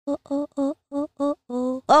Oh, oh, oh, oh, oh,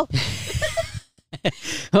 oh. Oh.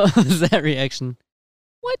 What was that reaction?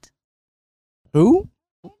 What? Who?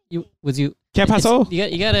 You ¿Qué pasó?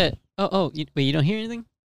 You gotta. Wait, you don't hear anything?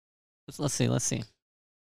 Let's see.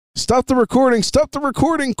 Stop the recording! Stop the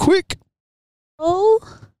recording! Quick! Oh.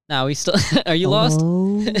 Now we still. Are you lost?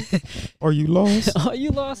 Are you lost? Are you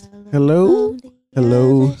lost? Hello?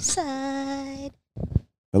 Hello? Side.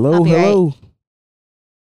 Hello? I'll be Hello?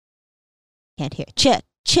 Can't hear. Check.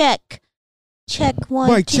 Check one,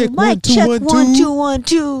 Mic two. check, Mic 1 2 check 1 1 2. 1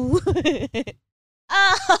 2.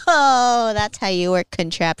 Oh, that's how you work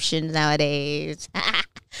contraptions nowadays.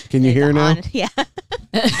 Can you hear now? On, yeah.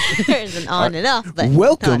 There's an on and off. But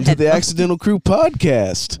Welcome to the Accidental Crew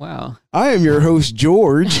podcast. Wow. I am your host,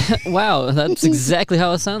 George. Wow, that's exactly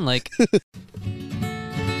how it sounds like.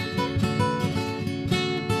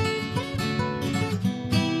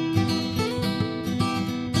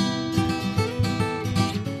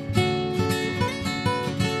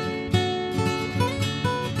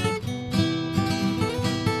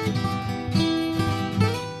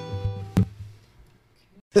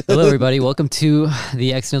 Hello, everybody. Welcome to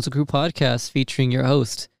the Accidental Crew podcast featuring your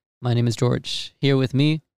host. My name is George. Here with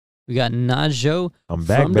me, we got Najee. I'm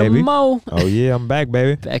back, from baby. The Mo. Oh, yeah, I'm back,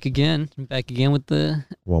 baby. Back again with the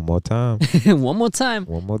One more time. one more time.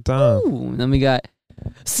 One more time. Ooh, and then we got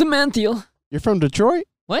Samantha. You're from Detroit?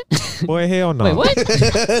 What? Boy, hell no. Wait, what? Where'd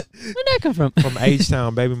that come from? From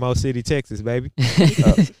H-Town, baby. Mo City, Texas, baby.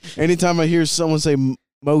 Anytime I hear someone say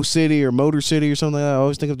Mo City or Motor City or something like that, I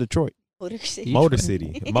always think of Detroit. Motor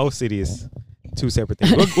City. Mo City is two separate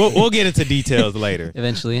things. We'll get into details later.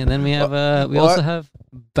 Eventually, and then we have also have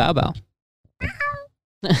Bow Bow.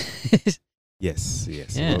 Yes.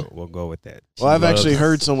 Yeah. We'll go with that. Well, I've actually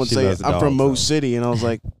heard someone she say, loves the I'm from dog, Mo so. City, and I was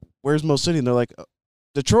like, where's Mo City? And they're like,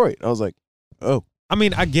 Detroit. I was like, oh. I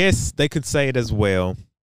mean, I guess they could say it as well.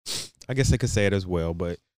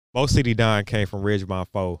 But Mo City Don came from Ridgemont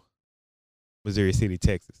 4, Missouri City,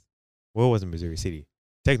 Texas. Well, it wasn't Missouri City.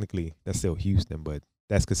 Technically, that's still Houston, but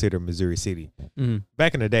that's considered Missouri City. Mm-hmm.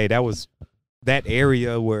 Back in the day, that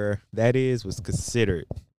area where that is was considered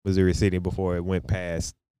Missouri City before it went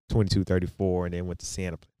past 2234 and then went to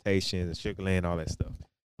Sienna Plantations and Sugar Land, all that stuff.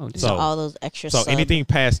 Oh, dude. So all those extra So sub- anything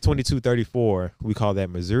past 2234, we call that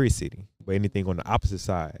Missouri City. But anything on the opposite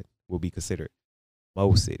side will be considered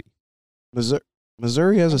Mo City.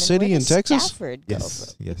 Missouri has And a then city where in does Texas? Stafford go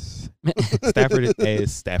Yes. Stafford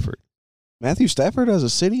is Stafford. Matthew Stafford has a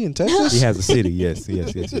city in Texas? He has a city, yes. We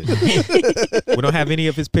don't have any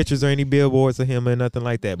of his pictures or any billboards of him or nothing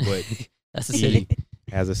like that, but That's the he city.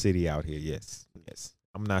 has a city out here, yes.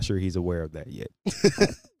 I'm not sure he's aware of that yet.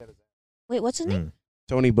 Wait, what's his name?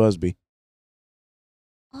 Tony Busby.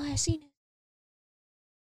 Oh, I seen it.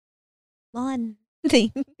 Lawn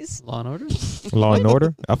things. Law and Order. Law and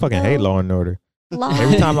Order? I fucking hate Law and Order. Lawn.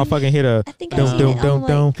 Every time I fucking hit a I think I've seen dum it. I'm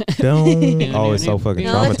like, dum, oh, it's so fucking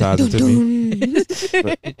no, it's traumatizing to me.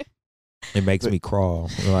 me. It makes me crawl,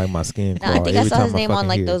 like my skin No, crawl. I think I every saw time his name on fucking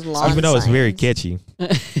like hear it. those lawn Even though it's very signs. catchy.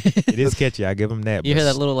 It is catchy. I give him that. You but hear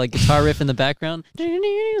that little like guitar riff in the background?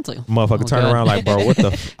 It's like, motherfucker oh, turn God. around like, bro, what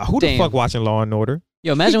the who the Damn. fuck watching Law and Order?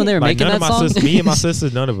 Yo, imagine when they were Like making none that of my song. sisters, me and my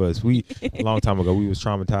sisters, none of us. We a long time ago we was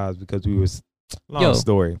traumatized because we was long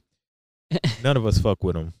story. None of us fuck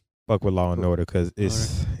with them. Fuck with Law and Order because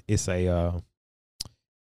it's a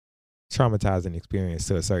traumatizing experience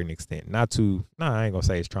to a certain extent. I ain't gonna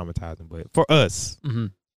say it's traumatizing, but for us, Mm-hmm.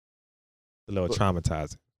 a little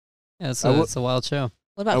traumatizing. Yeah, it's a wild show.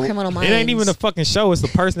 What about Criminal Minds? It ain't even a fucking show. It's the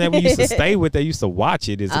person that we used to stay with that used to watch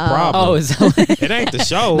it. Is the problem. Oh, is It ain't the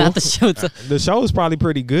show. not the show. It's The show is probably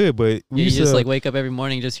pretty good, but we you used just to like wake up every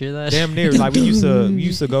morning and just hear that. damn near like we used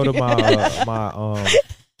to go to my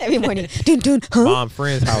Every morning. Dun, dun, huh? mom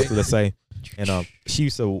friend's house, let's say, and she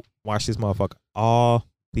used to watch this motherfucker all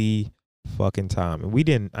the fucking time, and I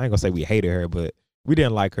ain't gonna say we hated her, but we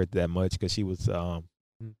didn't like her that much because she was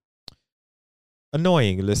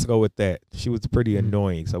annoying. Let's go with that. She was pretty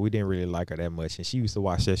annoying, so we didn't really like her that much, and she used to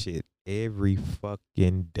watch that shit every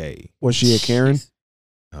fucking day. Was she a Karen?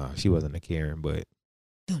 She wasn't a Karen, but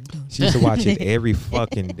Dun, dun. she used to watch it every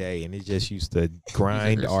fucking day, and it just used to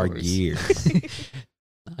grind her our stories. gears.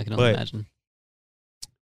 I can only But- imagine.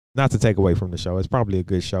 Not to take away from the show, it's probably a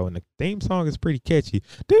good show, and the theme song is pretty catchy.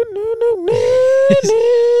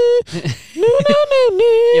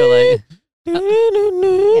 Yo, like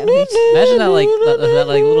imagine that like that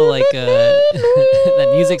like little like that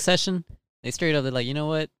music session. They straight up they're like, you know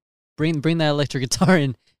what? Bring that electric guitar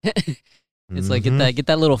in. It's like get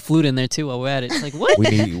that little flute in there too while we're at it. It's like what? we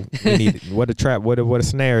need what a trap, what a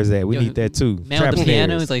snare is that? We Yo, need that too. Man Trap with the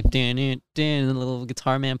piano snares. is like dan dan dan and the little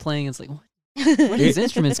guitar man playing. It's like what? Where do these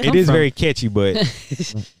instruments come It is from? very catchy, but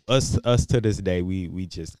us to this day, we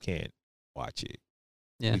just can't watch it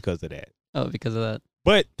because of that. Oh, because of that.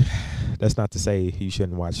 But that's not to say you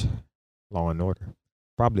shouldn't watch Law and Order.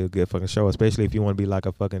 Probably a good fucking show, especially if you want to be like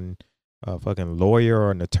a fucking lawyer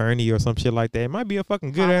or an attorney or some shit like that. It might be a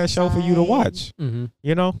fucking good ass show for you to watch. Mm-hmm.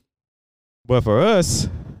 You know. But for us,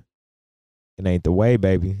 it ain't the way,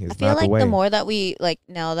 baby. It's I feel not like the way. the more that we like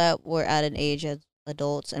now that we're at an age as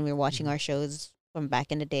adults and we're watching our shows from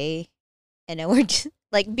back in the day, and then we're just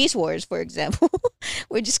like Beast Wars, for example.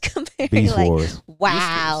 We're just comparing Beast like, Wars.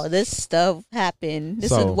 wow, this stuff happened.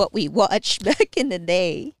 This is So- what we watched back in the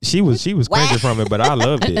day. She was cringing from it, but I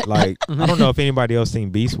loved it. Like Mm-hmm. I don't know if anybody else seen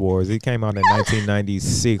Beast Wars. It came out in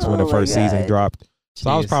 1996 when Oh the my first season God. dropped. So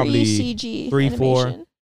I was Jeez. probably CG 3, 4. animation.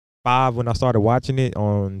 5 when I started watching it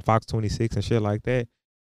on Fox 26 and shit like that.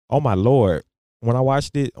 Oh my Lord. When I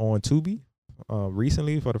watched it on Tubi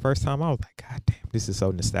recently for the first time, I was like, God damn, this is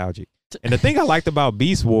so nostalgic. And the thing I liked about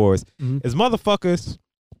Beast Wars Mhm. is motherfuckers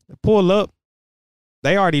pull up.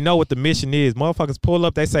 They already know what the mission is. Motherfuckers pull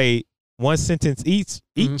up, they say one sentence each.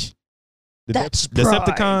 Mhm. The That's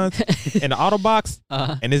Decepticons and the Autobots,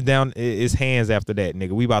 Uh-huh. and it's down. It's hands after that,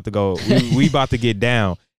 nigga. We about to go. We about to get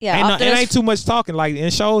down. Yeah, Ain't after it this- ain't too much talking. Like in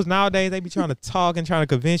shows nowadays, they be trying to talk and trying to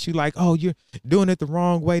convince you, like, oh, you're doing it the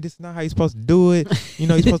wrong way. This is not how you're supposed to do it. You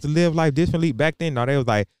know, you're supposed to live life differently. Back then, no, they was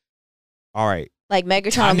like, all right, like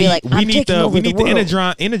Megatron will be like, I'm taking over we need the the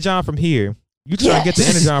world. energon from here. You trying to get the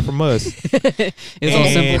Yes. energon from us. It's all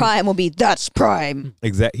And- simple. Prime will be that's Prime.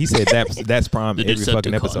 Exactly. He said that's prime The every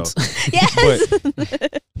fucking episode. Decepticons.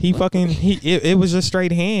 Yes. He fucking it was just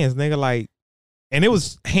straight hands, nigga. Like, and it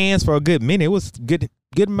was hands for a good minute. It was good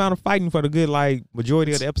amount of fighting for the good like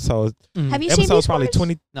majority of the episodes. Mhm. Have you seen Episodes Beast probably Wars?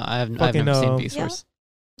 20. No, I've fucking, never seen Beast yeah. Wars.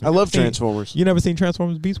 I love seen- Transformers. You never seen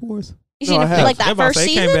Transformers Beast Wars? You No, seen I it, have. like that I'm about to first say, it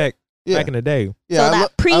season? came back Yeah, back in the day. yeah. so I that lo-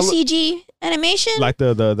 pre I lo- CG animation? Like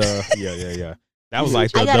the yeah. That was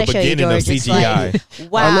like I the gotta show you, beginning of George. It's CGI.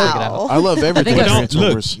 like, wow. I love everything. I've But don't seen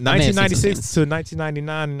look, Transformers. 1996 to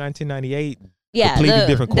 1999 and 1998, Yeah, completely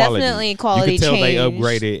different quality. Definitely quality you can tell changed. they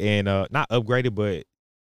upgraded and not upgraded, but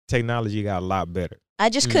technology got a lot better. I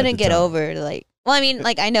just at couldn't the get time. over like. Well, I mean,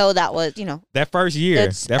 like I know that was That first year,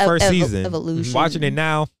 It's that first season, evolution. watching it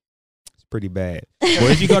now, it's pretty bad. Well,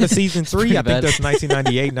 if you go to season 3, pretty I think bad. that's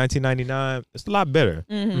 1998, 1999. It's a lot better.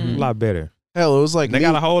 Mhm. A lot better. Hell, it was like They me,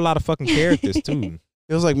 got a whole lot of fucking characters too.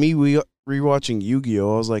 it was like me rewatching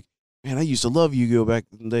Yu-Gi-Oh. I was like, man, I used to love Yu-Gi-Oh back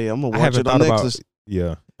in the day. I'm gonna I watch haven't it on thought about Netflix. Yeah,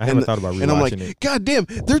 I And haven't the- thought about rewatching And I'm like, it. God damn,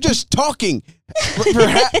 they're just talking.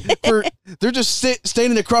 They're just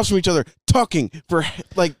standing across from each other talking for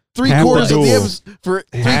like three Half the quarters of the duel. episode. For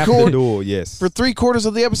Half the duel, yes. for 3/4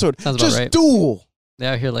 of the episode, Sounds about just right. duel.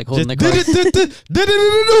 They're out here like holding Just the cards.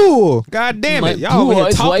 duel. God damn My it, y'all blue over here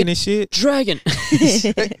eyes talking white. and shit. Dragon. Man,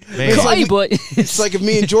 It's like- Kaiba. It's like if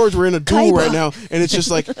me and George were in a duel Kaiba. right now, and it's just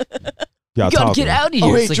like, y'all You gotta talking. get out of here.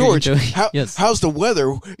 oh hey It's like, George, are you joking? Yes. how's the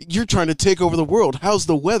weather? You're trying to take over the world. How's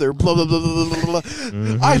the weather? Blah blah blah blah blah blah.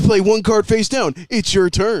 Mhm. I play one card face down. It's your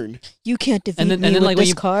turn. You can't defeat And then, me and then with like when this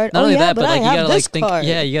you card. not Oh only yeah, that, but I like you have gotta this like think. card.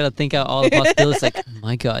 Yeah, you gotta think out all the possibilities. Like,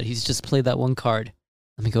 my God, he's just played that one card.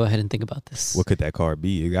 Let me go ahead and think about this. What could that card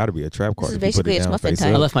be? It got to be a trap card. is if you put basically it its down muffin face time.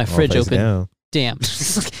 up I left my or fridge face open. down. Damn.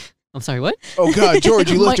 I'm sorry. What? Oh God,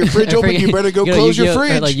 George, you left your fridge I open. forget- You better go you know, close your Yu-Gi-Oh, or,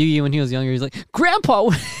 fridge. Like Yu-Gi-Oh when he was younger, he's like, Grandpa,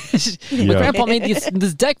 my Yeah. grandpa made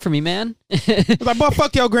this deck for me, man. It's like, but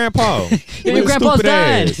fuck your grandpa. Your grandpa's Stupid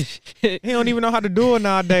died. ass. He don't even know how to do it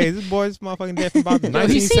nowadays. This motherfucking dead from about Yo,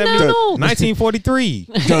 he's seen 1970, that old. 1943.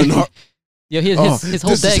 Done har- Yo, his Oh, his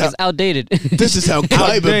whole this is deck how- is outdated. This is how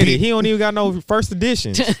Kaiba Outdated. beat. He don't even got no first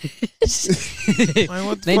editions. Like,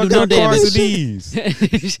 what the They fuck do no kind of cards are damage.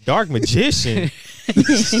 these? Dark Magician. Yo,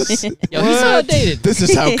 he's so What? outdated. This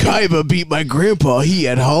is how Kaiba beat my grandpa. He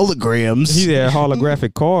had holograms. He had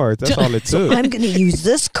holographic cards. That's all it took. I'm gonna use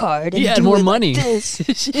this card. He and had do more it money. Like this.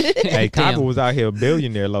 Hey, Damn. Kaiba was out here a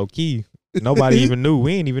billionaire, low key. Nobody even knew.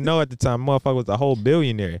 We didn't even know at the time. Motherfucker was a whole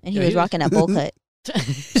billionaire. And he was rocking that bowl cut.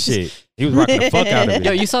 Shit, he was rocking the fuck out of it.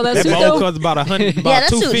 Yo, you saw that That suit bowl though? cut's about 100. About Yeah, that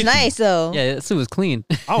suit 250. was nice though. Yeah, that suit was clean.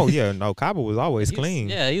 Oh yeah, no, Kaiba was always clean.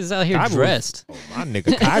 Yeah, he was out here Kaiba was- dressed. Oh, my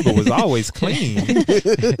nigga, Kaiba was always clean.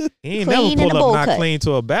 He ain't Clean never in pull a up bowl not cut. clean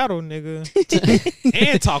to a battle, nigga.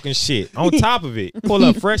 And talking shit on top of it. Pull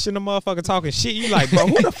up fresh in the motherfucker talking shit. You like, bro,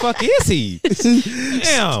 who the fuck is he?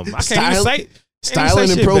 Damn, I can't even say. Styling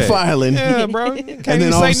and shit back. profiling. Yeah, bro. Can't then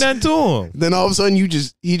even all say of a nothing to him. Then all of a sudden,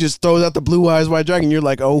 he just throws out the blue eyes white dragon. You're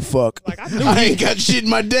like, oh fuck, Like I knew I he- ain't got shit in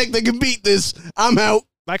my deck that can beat this. I'm out.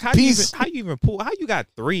 Like how Peace. you even pull? How you got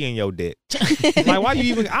 3 in your deck? Like why you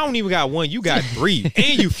even? I don't even got 1. You got 3, and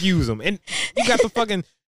you fuse them, and you got the fucking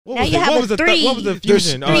What Now was you it? have What a was the three. what was the There's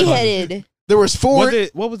fusion? Three-headed. There was four.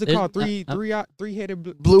 What was it There's- called?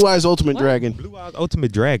 Three-headed Blue Eyes Ultimate What? Dragon. Blue Eyes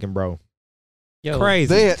Ultimate Dragon, bro. Yo,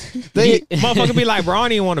 Crazy. They Motherfucker be like, bro, I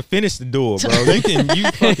don't even want to finish the duel, bro. You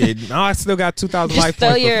fucking. No, I still got 2,000 life Just throw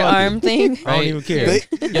points. but your fuck it. arm thing. I don't even care. they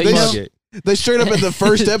Yo, Fuck you- it. They straight up in the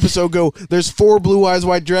first episode go, there's 4 Blue Eyes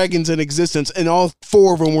White Dragons in existence, and all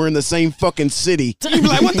 4 of them were in the same fucking city. You be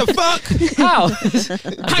like, what the fuck? how?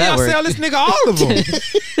 How y'all sell this nigga all of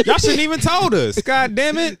them? Y'all shouldn't even told us. God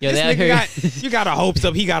damn it. Yo, This they out nigga here- you got a hopes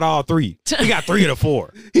up. He got all 3. He got 3 of the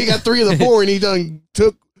 4. He got 3 of the 4, and he done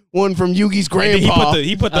took one from Yugi's And then grandpa.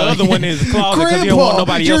 he put the other one in his closet because he don't want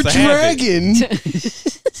nobody your else to have it. dragon.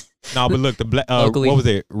 No, but look, the black, Locally. what was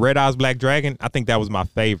it? Red Eyes Black Dragon. I think that was my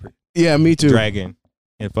favorite Yeah, me too. dragon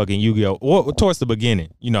in fucking Yu-Gi-Oh. Well, towards the beginning,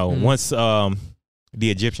 Mhm. once the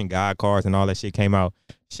Egyptian god cards and all that shit came out,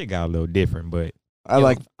 shit got a little different. But I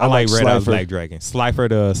like Red Eyes Slifer. Black Dragon, Slifer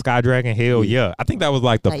the Sky Dragon. Hell yeah, I think that was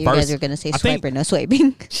like the Thought you guys first. were gonna say I think- swiper, no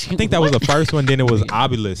swiping. I think that was the first one. Then it was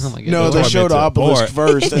Obelisk. Oh my god. No, they Tormentor. showed Obelisk Or-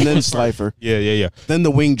 first, and then Slifer. Yeah. Then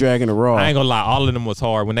the Winged Dragon of Raw. I ain't gonna lie, all of them was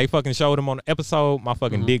hard. When they fucking showed them on the episode, my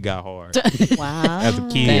fucking Mhm. dick got hard. Wow. As a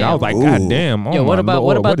kid, Damn. I was like, Ooh. God damn. Oh Yo, what my about Lord,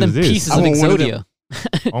 what about them is this? pieces I of want one of them. Exodia?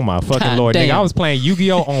 Oh my fucking God Lord, nigga! damn. I was playing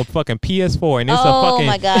Yu-Gi-Oh on fucking PS4, and it's a Oh fucking,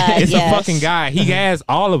 my God, it's yes. a fucking guy. He has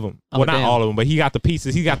all of them. Oh, Well, not damn. all of them, but he got the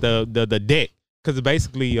pieces. He got the deck because it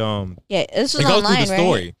basically Yeah, this was it goes online, through the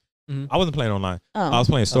story. right? Mhm. I wasn't playing online. Oh. I was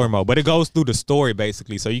playing story mode, but it goes through the story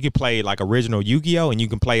basically. So you can play like original Yu-Gi-Oh, and you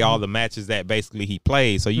can play all the matches that basically he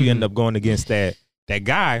plays. So you end up going against that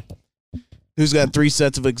guy, Who's got 3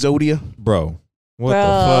 sets of Exodia? bro. What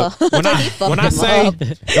Bro. the fuck? When He fucked I him say up.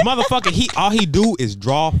 the motherfucker, all he do is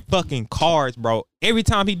draw fucking cards, bro. Every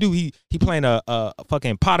time he do, he playing a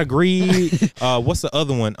fucking pot of greed. What's the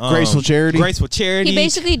other one? Graceful Charity. Graceful Charity. He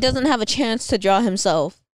basically doesn't have a chance to draw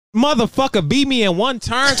himself. Motherfucker beat me in one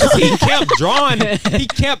turn because he kept drawing.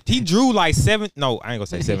 He drew like 7. No, I ain't gonna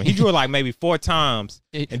say 7. He drew it like maybe 4 times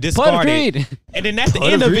and discarded. Agreed. And then at the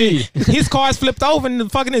Pot end of agreed. it, his cards flipped over and the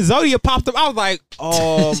fucking Exodia popped up. I was like,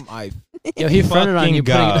 oh my. Yo, he fronted on Fucking you,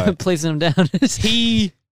 God. placing him down.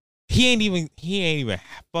 He ain't even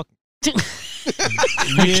fucking.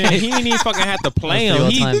 Yeah, he ain't even fucking have to play That's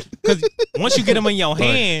the him. old time. Because once you get him in your Lord.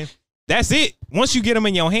 hand, that's it. Once you get him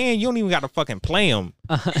in your hand, you don't even got to fucking play him.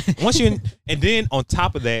 Once you and then on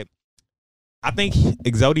top of that, I think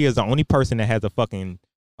Exodia is the only person that has a fucking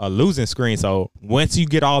losing screen. So once you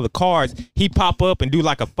get all the cards, he pop up and do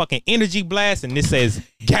like a fucking energy blast, and this says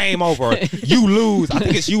game over. You lose. I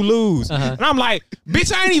think it's you lose. And I'm like,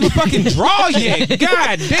 bitch, I ain't even fucking draw yet.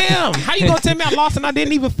 God damn. How you gonna tell me I lost and I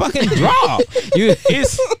didn't even fucking draw? You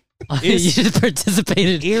You just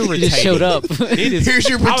participated. You irritating. just showed up. It is. Here's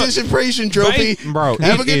your participation trophy. Bro.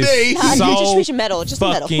 Have a it good is day. Nah, So participation medal, just a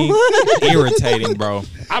medal. fucking irritating, bro.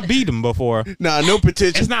 I beat him before. Nah, no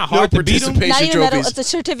petition. It's not hard no to beat 'em. participation Not even medal, trophies. it's a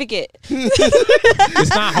certificate.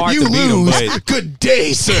 It's not hard You to beat him, lose. but Good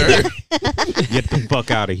day, sir. get the fuck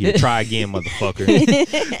out of here. Try again,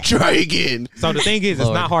 motherfucker. Try again. So the thing is, it's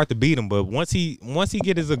Lord. not hard to beat him, but once he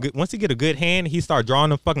get a good hand, he start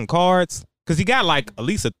drawing them fucking cards because he got like at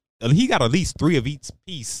least 3 of each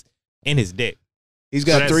piece in his deck. He's So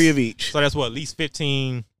got that's- 3 of each. So that's what, at least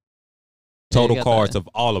 15 Yeah, you total got cards that. of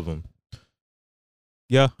all of them.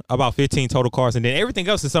 Yeah, about 15 total cards, and then everything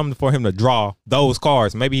else is something for him to draw those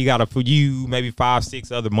cards. Maybe he got a few, maybe 5,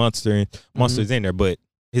 6 other monsters in there, but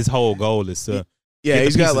his whole goal is to Yeah, get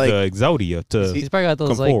he's the got pieces like of Exodia to He's probably got those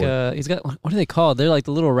Come like forward. he's got what are they called? They're like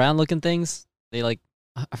the little round looking things. They like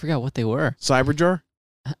I forgot what they were. Cyberjar.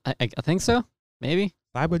 I think so. Maybe.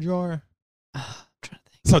 Cyber Jar. I'm trying to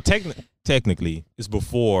think. So technically, it's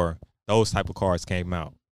before those type of cards came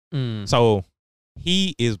out. Mm. So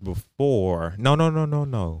he is before.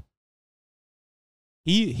 No.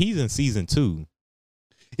 He's in season 2.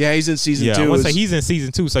 Yeah, he's in season Yeah, 2. I want to say It's- he's in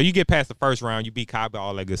season 2. So you get past the first round, you beat Kaiba,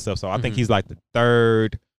 all that good stuff. So I think Mhm. he's like the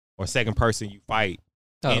 3rd or 2nd person you fight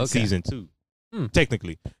Oh, in okay. season 2. Hmm.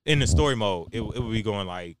 Technically, in the story mode, it would be going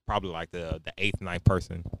like probably like the 8th, 9th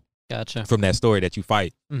person Gotcha. from that story that you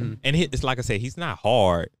fight. Mhm. And it's like I said, he's not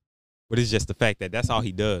hard, but it's just the fact that that's all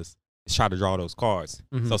he does is try to draw those cards.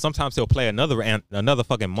 Mhm. So sometimes he'll play another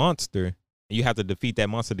fucking monster, and you have to defeat that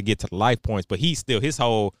monster to get to the life points. But his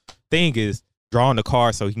whole thing is drawing the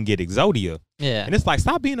cards so he can get Exodia. Yeah. And it's like,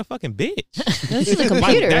 stop being a fucking bitch. This is a Like,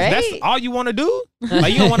 computer, that's right? all you want to do?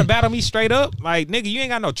 Like, you don't want to battle me straight up? Like, nigga, you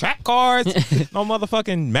ain't got no trap cards, no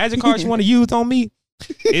motherfucking magic cards you want to use on me?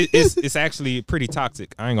 It's actually pretty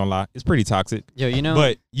toxic. I ain't gonna lie. It's pretty toxic. Yo, you know.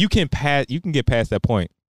 But you can get past that point.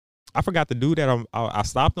 I forgot the dude that I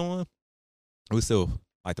stopped on. It was still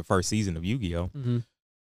like the first season of Yu-Gi-Oh. Mhm.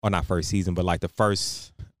 or not first season, but like the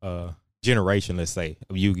first generation, let's say,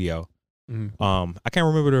 of Yu-Gi-Oh. I can't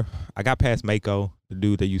remember I got past Mako, the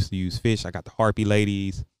dude that used to use fish. I got the Harpy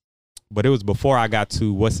ladies, but it was before I got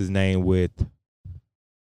to what's his name with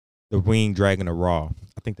the winged dragon of Raw.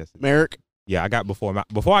 I think that's it. Merrick. Yeah, I got before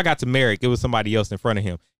I got to Merrick, it was somebody else in front of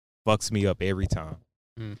him. Fucks me up every time.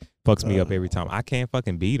 Fucks me up every time. I can't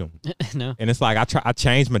fucking beat him. No. And it's like I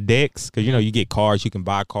changed my decks because you know you get cards, you can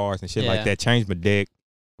buy cards and shit like that. Change my deck,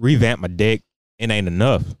 revamp my deck. It ain't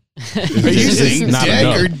enough. Are you saying not deck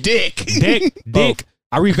enough. or dick? Dick.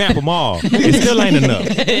 I revamp them all. It still ain't enough.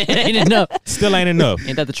 It ain't enough. Still ain't enough.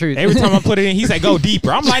 Ain't that the truth? Every time I put it in, he say go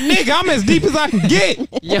deeper. I'm like, nigga, I'm as deep as I can get.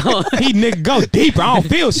 Yo, He nigga go deeper. I don't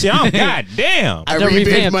feel shit. I'm goddamn. I done revamped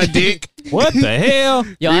revamped. my dick. What the hell?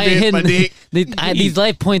 yo, I ain't Revamped my hitting. dick. These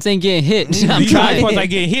life points ain't getting hit. I'm These trying. points I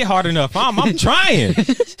get hit hard enough. I'm trying.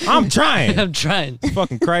 I'm trying. I'm trying. It's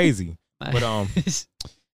fucking crazy. But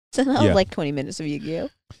So that Yeah. was like 20 minutes of Yu-Gi-Oh.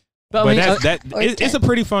 But I but mean, that's or it's a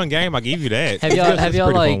pretty fun game. I give you that. have y'all It's a have y'all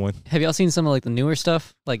pretty like fun one. have y'all seen some of like the newer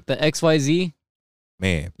stuff like the XYZ?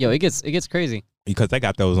 Man, Yo, it gets crazy. because they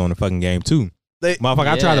got those on the fucking game too. Motherfucker,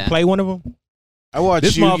 I tried to Yeah. play one of them. I watched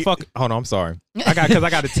This you. motherfucker. Hold on, I'm sorry. I got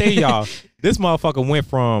to tell y'all. This motherfucker went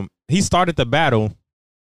from he started the battle,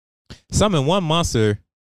 summoned one monster,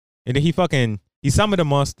 and then he summoned a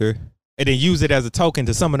monster, and then used it as a token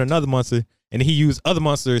to summon another monster, and then he used other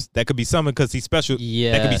monsters that could be summoned because he's special.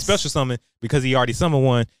 Yeah, That could be special summoned because he already summoned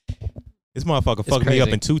one. This motherfucker fucked me up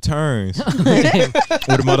crazy. in 2 turns with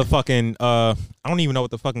a motherfucking I don't even know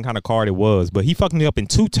what the fucking kind of card it was, but he fucked me up in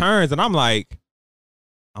 2 turns, and I'm like,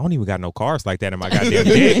 I don't even got no cards like that in my goddamn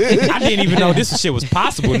deck. I didn't even know this shit was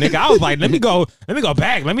possible, nigga. I was like, let me go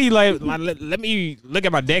back. Let me let me look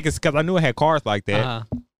at my deck because I knew it had cards like that.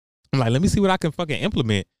 I'm like, let me see what I can fucking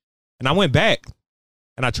implement. And I went back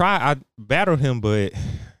and I battled him, but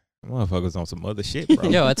motherfucker's on some other shit, bro.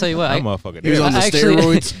 Yo, I tell you what, that motherfucker. He was on the actually-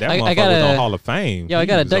 steroids. That I motherfucker got was a- on Hall of Fame. Yo, I He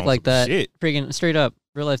got a was deck on like some that. shit. Freaking straight up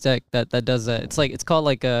real life deck that does that. It's called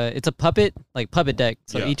like it's a puppet deck.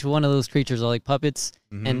 So Yeah. each one of those creatures are like puppets,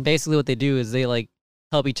 Mhm. and basically what they do is they like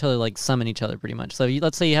help each other like summon each other pretty much. So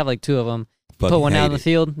let's say you have like 2 of them, put Fucking one out in hate the it.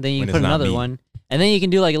 field, then you when can it's put not another me. one, and then you can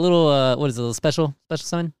do like a little what is it, a little special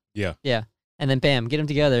summon? Yeah. Yeah, and then bam, get them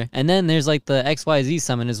together, and then there's like the XYZ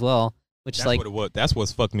summon as well, which That's is like what it was. That's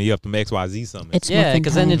what's fucked me up. The XYZ summon. It's yeah, muffin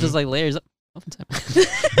because then it time. just like layers up. Muffin time.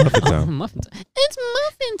 Muffin time. Muffin time. It's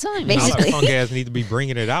muffin time. Basically. Our punk ass need to be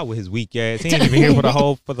bringing it out with his weak ass. He ain't even here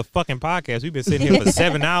for the fucking podcast. We've been sitting here for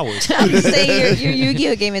 7 hours. I'm just saying your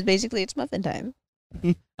Yu-Gi-Oh game is basically it's muffin time.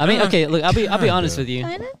 I mean, okay, look, I'll be honest Kinda. with you.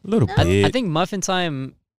 Kinda? A little I- bit I think muffin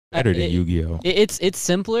time better than it- Yu-Gi-Oh. It's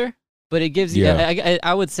simpler, but it gives you. Yeah.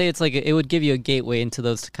 I would say it's like it would give you a gateway into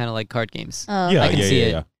those kind of like card games Oh, Yeah, I can yeah, see yeah,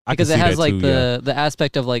 it. yeah. I because can it see has that like too, yeah. the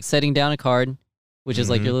aspect of like setting down a card, which is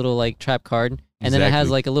like your Mhm. little like trap card, and then it has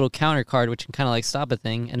Exactly. like a little counter card which can kind of like stop a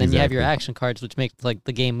thing, and then you have your Exactly. action cards which make like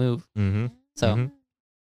the game move. Mm-hmm. So Mhm.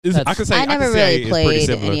 That's- I can say I never can say really it's pretty played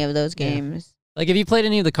similar. any of those Yeah. games. like if you played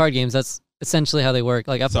any of the card games, that's essentially how they work.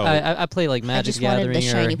 Like So- I play like Magic just wanted the Gathering or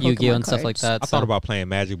shiny Yu-Gi-Oh Pokemon and stuff like cards. that. I so. thought about playing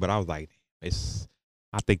Magic, but I was like,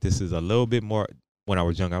 I think this is a little bit more. When I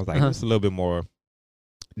was young, I was like, Uh-huh. it's a little bit more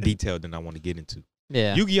detailed than I want to get into.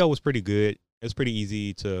 Yeah. Yu-Gi-Oh was pretty good. It was pretty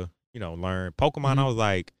easy to learn. Pokemon, I was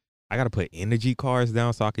like, I gotta put energy cards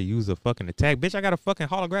down so I could use a fucking attack. Bitch, I got a fucking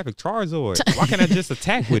holographic Charizard. Why can't I just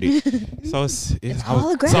attack with it? So it's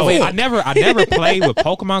holographic. So I never played with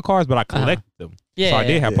Pokemon cards, but I collect them. Yeah. So I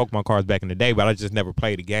did have Yeah. Pokemon cards back in the day, but I just never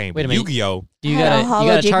played the game. Wait a But minute. Yu-Gi-Oh, Do you I had got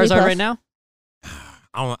a a Charizard Jigglypuff. right now?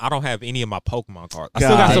 I don't have any of my Pokemon cards. I God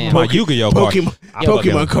still got some of my damn. Yu-Gi-Oh cards. Pokemon,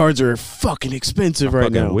 Pokemon cards are fucking expensive I right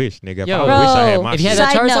fucking now. wish, nigga. If Yo, I wish I had Bro, my if you had shit.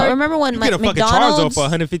 that Side note, Charizard? remember when You get a fucking Charizard McDonald's? for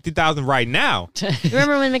 150,000 right now.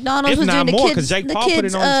 Remember when McDonald's If was not doing more, the because kids, Jake the Paul put it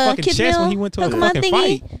kids, on his fucking kids chest meal when he went to a Pokemon fucking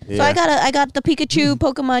thingy? fight. So I got the Pikachu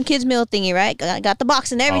Pokemon kids meal thingy, right? I got the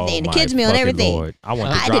box and everything, Oh the kids my meal and fucking everything. Lord. I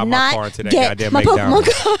want to I drive did my not car into that get goddamn my McDonald's.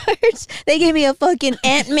 Pokemon cards. They gave me a fucking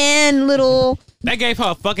Ant-Man little. They gave her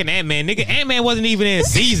a fucking Ant-Man. Nigga, Ant-Man wasn't even in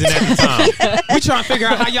season at the time. We trying to figure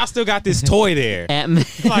out how y'all still got this toy there. Ant-Man.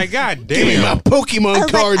 Like, god Give me my damn. Pokemon I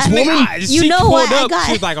was like, cards, I- woman. You She know pulled what I up, got?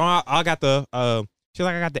 She was like, oh, I got the she's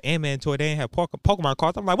like, I got the Ant-Man toy. They ain't have Pokemon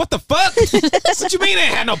cards. I'm like, what the fuck? What you mean they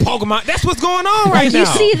ain't had no Pokemon? That's what's going on right Like now. you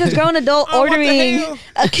see this grown adult Oh, what the ordering hell?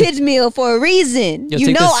 a kids meal for a reason. Yo, You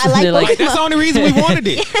take know this- I like they're like- Pokemon. That's the only reason we wanted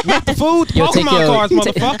it. Not the food. Yo, take Pokemon your- cards,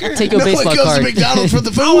 motherfucker. Take your No one baseball goes card. to McDonald's for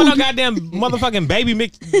the I want no food. goddamn motherfucking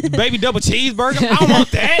baby double cheeseburger. I don't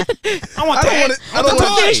want that. I want I don't that. want it. I I don't want the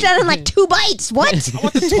want toy. Finish that in like 2 bites. What? I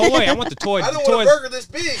want the toy. I want the toy. I The don't want toys- a burger this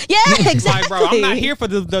big. Yeah, exactly. Like, bro, I'm not here for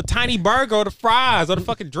the tiny burger or the fries. cards or the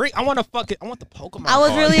fucking drink. I want the Pokemon. I was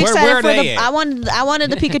cards. really excited where for they the. at? I wanted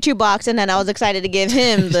the Pikachu box, and then I was excited to give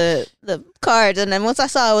him the cards. And then once I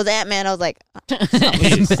saw it was Ant-Man, I was like,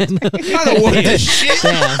 I don't want this shit.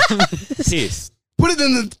 Damn. Pissed. Put it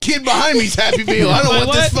in the kid behind me's Happy Meal. I don't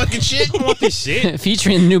want this fucking shit. I don't want this shit.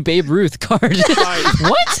 Featuring the new Babe Ruth card.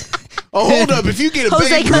 What? Oh, hold up. If you get a Jose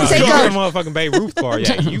Babe Canseco. Ruth You card, got a motherfucking Babe Ruth card.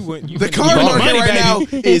 Yeah, the card market right now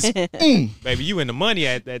is baby, you in the money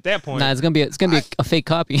at that point. Nah, it's gonna be a fake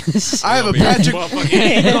copy. I have a Patrick.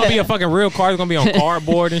 It's gonna be a fucking real card. It's gonna be on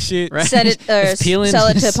cardboard and shit. Right? set it or It's peeling. sell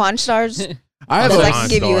it to Pawn Stars. I have All a I can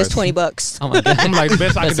give you is Stars. $20. Oh my god. I'm like, the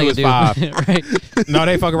best I can do is $5. Right. No,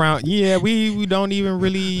 they fuck around. Yeah, we don't even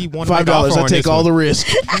really want to $5. I take all the risk.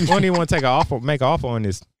 We don't even want to make an offer on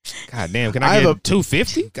this. God damn, can I I have get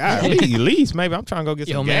 $250? God, at least maybe I'm trying to go get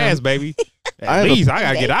some man. gas, baby. I At have least I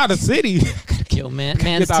gotta get out of the city. Yo, man's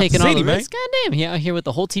Get out taking the all city, the man. risks. God damn, he out here with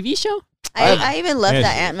the whole TV show. I even left Yeah.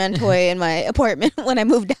 that Ant-Man toy in my apartment when I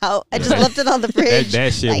moved out. I just left it on the fridge.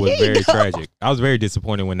 That shit Like, was here you very go. tragic. I was very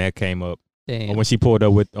disappointed when that came up. Or Damn. when she pulled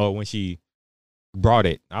up or when she brought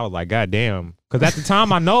it. I was like, God damn. Because at the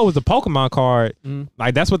time I know it was a Pokemon card. Mm.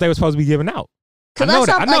 Like that's what they were supposed to be giving out. Cause I know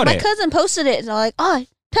saw, that. I know like, that. my cousin posted it, and I'm like, oh,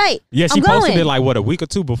 tight. Yeah, she I'm posted going. it like what, a week or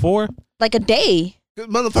two before? Like a day.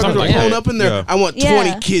 Motherfuckers Something are like pulling that. up in there. Yeah. I want Yeah.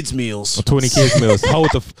 20 kids meals. Or 20 kids meals.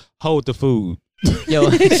 Hold the food. Yo,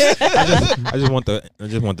 I just want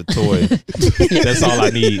the toy. That's all I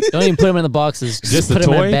need. don't even put them in the boxes. Just put the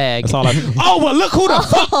them in toy. a bag. That's all I. Oh well, look who the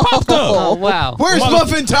fuck popped Oh up. wow. Where's Mother-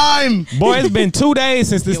 muffin time? Boy, it's been 2 days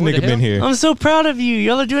since this Yeah, what nigga the been here. I'm so proud of you.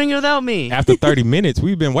 Y'all are doing it without me. After 30 minutes,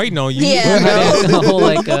 we've been waiting on you. Yeah. Had a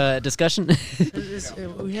whole discussion.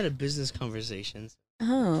 We had a business conversation.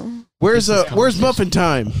 Oh, Where's muffin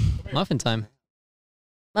time? Muffin time.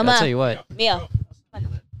 I'll tell Mama, you what. Mia.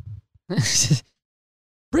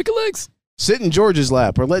 Break a legs. Sit in George's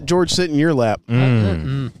lap, or let George sit in your lap.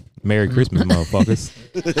 Merry Christmas,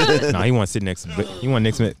 motherfuckers. Nah, he want to sit next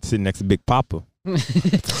to sit next to Big Papa.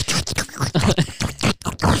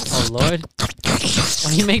 Oh Lord.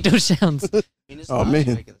 Why you make those sounds? Oh,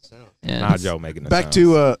 man. Yeah. Nah, Joe making the Back sounds.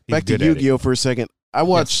 to He's good at Yu-Gi-Oh for a second. I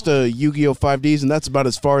watched Yu-Gi-Oh 5Ds, and that's about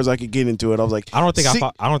as far as I could get into it. I was like, I don't think Syn-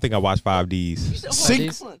 I don't think I watched 5Ds.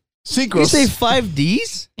 Synchro. You say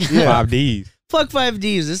 5Ds? Yeah. 5Ds. Fuck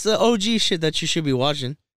 5Ds. It's the OG shit that you should be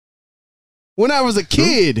watching. When I was a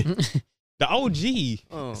kid, The OG.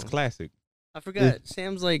 Oh, It's classic. I forgot.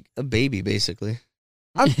 Sam's like a baby, basically.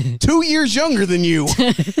 I'm 2 years younger than you.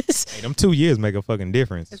 Hey, them 2 years make a fucking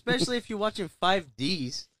difference. Especially if you're watching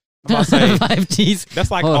 5Ds. I'm about to say, 5Ds.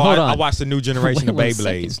 that's like, Hold I on. watched the new generation of Wait 1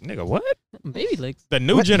 Beyblades. Nigga, what? Baby legs. The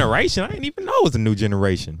new What? generation? I didn't even know it was a new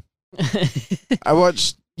generation. I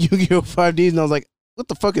watched Yu-Gi-Oh 5Ds, and I was like, what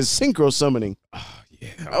the fuck is synchro summoning?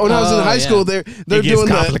 Yeah. When I was in Oh, high yeah. school, they're It gets doing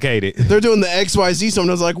complicated. they're doing the XYZ summon.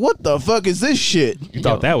 I was like, what the fuck is this shit? You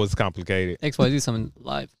thought that was complicated. XYZ something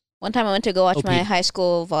live. one time I went to go watch OP. my high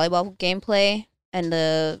school volleyball gameplay, and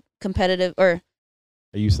the competitive or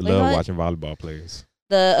I used to Wait, love what? watching volleyball players.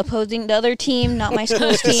 the other team, not my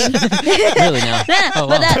school's team. Really now? Nah, Oh,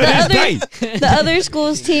 but wow. the other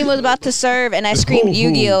school's team was about to serve, and I screamed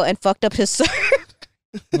Yu-Gi-Oh and fucked up his serve.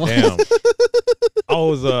 Damn.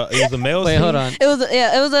 Oh, it was a male Wait, team? hold on. It was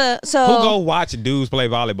a so Who go watch dudes play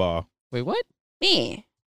volleyball? Wait, what? me.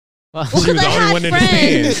 Well, Well, She was 'cause the I only had one in the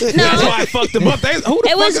friends. stands. No. That's why I fucked them up. Who the It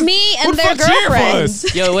fuck was is- me who and the their fuck cheering for girlfriends.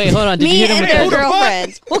 us? Yo, wait, hold on. Did you Me hit him and with their that? Who the fuck?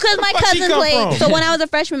 girlfriends. Well, because my Where'd she cousin come played. from? So when I was a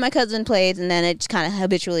freshman, my cousin played, and then it just kind of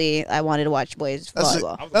habitually, I wanted to watch boys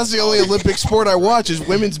volleyball. That's the only Olympic sport I watch is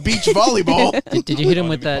women's beach volleyball. Did you hit him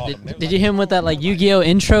with that? Did you hit him with that like Yu-Gi-Oh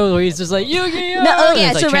intro where he's just like Yu-Gi-Oh? No, oh and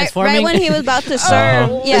yeah. it's, So like, right transforming? when he was about to serve,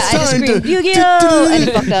 yeah, It's I just time screamed to- Yu-Gi-Oh and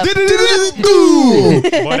he fucked up.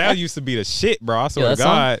 Boy, that used to be the shit, bro. I Yo, swear that to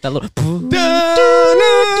song, God. that little. Heck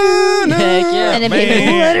yeah. And then Man,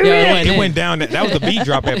 people let it Yeah, rip. it it went down. That was the beat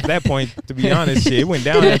drop after that point. To be honest, shit, it went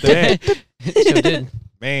down after that. Sure did.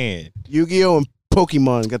 Man, Yu-Gi-Oh and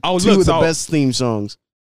Pokemon got Oh, two look, of the so- best theme songs.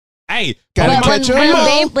 hey, Gotta But when catch 'em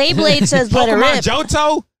all. Beyblade says let it Pokemon rip,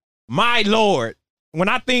 Johto, my lord. When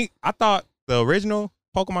I thought the original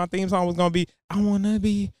Pokemon theme song was gonna be "I Wanna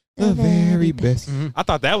Be the Very Best." Mhm. I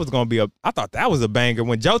thought that was gonna be I thought that was a banger.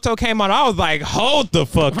 When Johto came out, I was like, "Hold the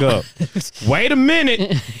fuck up! Wait a minute,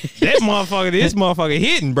 this motherfucker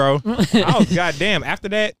hitting, bro." I was goddamn. After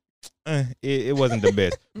that, it wasn't the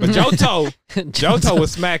best. But Johto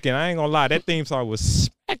was smacking. I ain't gonna lie, that theme song was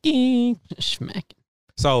smacking. Schmack.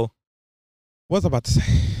 So, what was I about to say?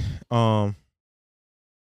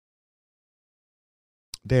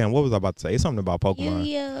 Damn, what was I about to say? It's something about Pokemon.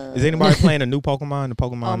 Yu-Gi-Oh. Is anybody playing a new Pokemon? The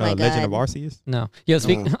Pokemon Oh my Legend of God. Arceus? No. Yo,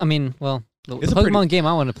 No. I mean, well, the It's a Pokemon pretty- game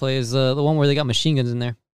I want to play is the one where they got machine guns in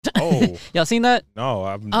there. Oh Y'all seen that?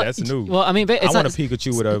 no, that's new. Well, I mean, it's I want a not,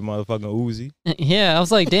 Pikachu with a motherfucking Uzi. yeah, I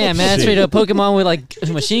was like, damn, man, Shit. straight up Pokemon with like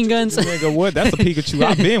machine guns. Nigga, what? That's a Pikachu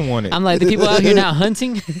I've been wanted. I'm like, the people out here now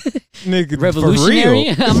hunting, Nigga,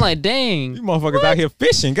 revolutionary. For real. I'm like, dang. These motherfuckers out here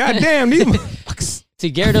fishing. God damn, these motherfuckers.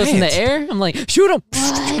 See Gyarados in the Advanced. air. I'm like, shoot him.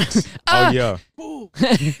 Oh yeah.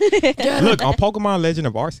 Look, on Pokemon Legend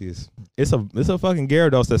of Arceus, it's a fucking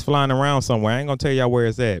Gyarados that's flying around somewhere. I ain't gonna tell y'all where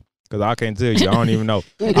it's at. Cause I can't tell you. I don't even know.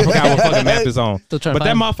 I forgot what fucking map it's on. Still trying to But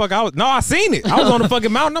that find motherfucker, I seen it. I was on the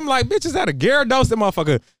fucking mountain. I'm like, bitch, is that a Gyarados? That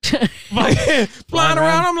motherfucker fucking flying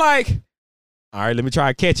around. I'm like, all right, let me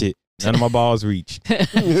try to catch it. None of my balls reached. None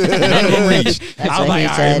of them reached. That's I was what like, he all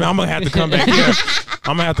right, said. man, I'm gonna have to come back here.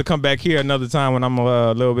 I'm gonna have to come back here another time when I'm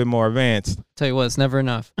a little bit more advanced. Tell you what, it's never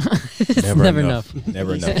enough. It's never enough.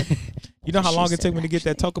 Never enough. You know how long it took me to get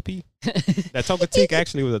that Togepi? That Togetic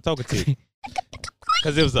actually was a Togetic.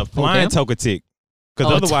 Because it was a flying Togetic.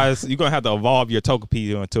 Because Oh, otherwise, you're going to have to evolve your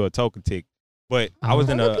Togepi into a Togetic. But I was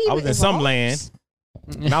in some land,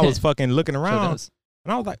 and I was fucking looking Sure around, does.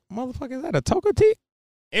 and I was like, motherfucker, is that a Togetic?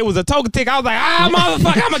 It was a Togetic. I was like,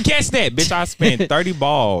 motherfucker, I'm going to catch that. Bitch, I spent 30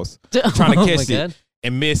 balls trying to Oh catch my it. God.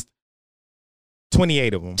 And missed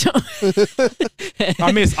 28 of them.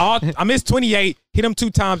 I missed 28, hit him 2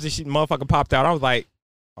 times, and shit, motherfucker popped out. I was like,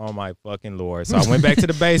 oh my fucking Lord. So I went back to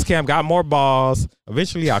the base camp, got more balls.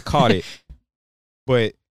 Eventually I caught it.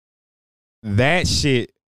 But that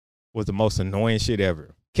shit was the most annoying shit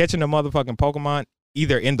ever. Catching a motherfucking Pokemon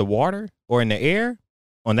either in the water or in the air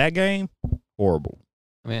on that game, horrible.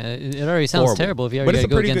 I mean, it already sounds Horrible. terrible if you But already it's got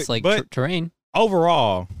to a go pretty against good- like but- terrain.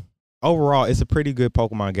 Overall, it's a pretty good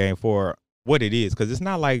Pokemon game for what it is, because it's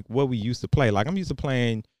not like what we used to play. Like, I'm used to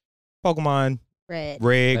playing Pokemon Red.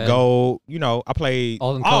 Red, Gold. You know, I played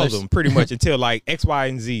All them all of colors. them pretty much until like X, Y,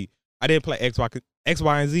 and Z. I didn't play X, Y,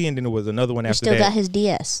 and Z, and then there was another one You after still that. got his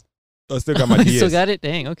DS. I still got my You DS. still got it?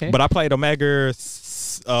 Dang, okay. But I played Omega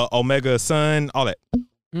Sun, all that.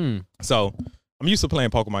 Hmm. So I'm used to playing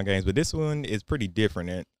Pokemon games, but this one is pretty different.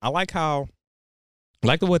 And I like how, I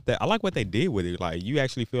like what they did with it. Like, you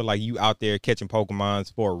actually feel like you out there catching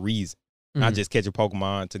Pokemons for a reason, not Mhm. just catching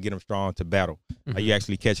Pokemon to get them strong to battle. Like, you Mhm.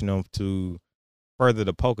 actually catching them to further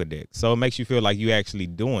the Pokedex. So it makes you feel like you actually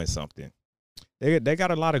doing something. They got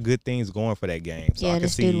a lot of good things going for that game. So I Yeah, can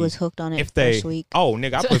this see dude was hooked on it if they. first week. Oh,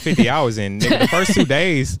 nigga, I put 50 hours in. Nigga, the first 2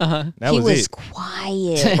 days, Uh-huh. that He was was it.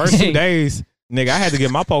 quiet. First 2 days, nigga, I had to get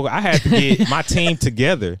my team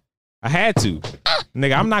together. I had to.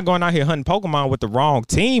 Nigga, I'm not going out here hunting Pokemon with the wrong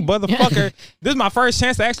team, motherfucker. This is my first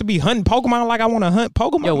chance to actually be hunting Pokemon like I want to hunt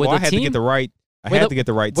Pokemon. Yo, with Well, I the had to team? get the right. I Where had the- to get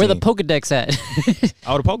the right Where team. the Pokedex at?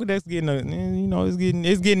 Oh, the Pokedex getting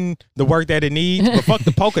it's getting the work that it needs. But fuck the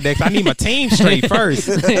Pokedex. I need my team straight first.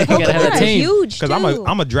 You gotta have a Pokemon are team. huge Because too.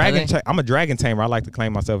 I'm a dragon they? I'm a dragon tamer. I like to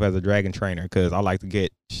claim myself as a dragon trainer because I like to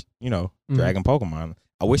get Mhm. dragon Pokemon.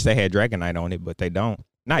 I wish they had Dragonite on it, but they don't.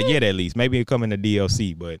 Not yet, at least. Maybe it come in the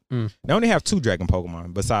DLC, but Mm. they only have 2 dragon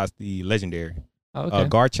Pokemon besides the legendary. Oh, okay.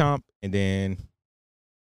 Garchomp, and then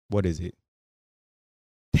what is it?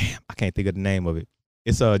 Damn, I can't think of the name of it.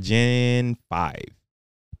 It's a Gen 5.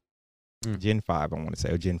 Mm. Gen 5, I want to say,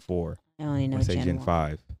 or Gen 4. I only I know want to say Gen Gen 1.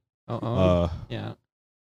 5. Oh, yeah.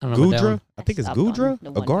 I don't know about that Gudra? one. I think it's stopped on Gudra? the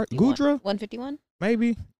A 151. Gudra? 151?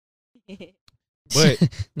 Maybe. But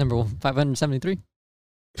Number 573.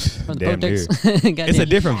 From the damn near. Pokedex. It's a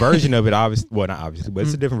different version of it, obviously. Well, not obviously, but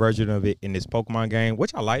it's a Mm. different version of it in this Pokemon game,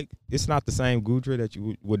 which I like. It's not the same Gudra that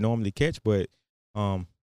you would normally catch, but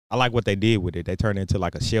I like what they did with it. They turned it into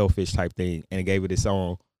like a shellfish type thing, and it gave it its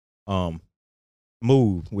own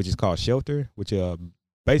move, which is called Shelter, which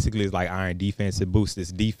basically is like Iron Defense. It boosts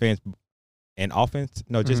its defense and offense.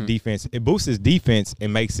 No, just Mhm. defense. It boosts its defense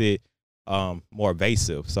and makes it more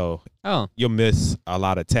evasive. So Oh, you'll miss a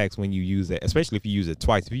lot of attacks when you use it, especially if you use it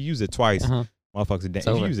twice. If you use it twice, uh-huh. motherfuckers. If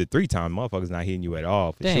you over. use it 3 times, motherfuckers not hitting you at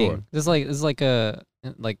all for Dang. sure. This is like a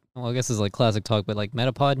well, I guess it's like classic talk, but like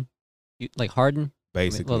Metapod, like Harden.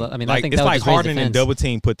 Basically, well, I mean, I like think it's that would like just raise Harden and defense. Double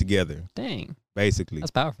Team put together. Dang, Basically, that's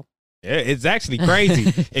powerful. yeah, it's actually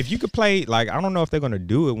crazy. If you could play, like, I don't know if they're gonna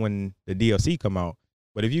do it when the DLC come out,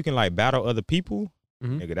 but if you can like battle other people,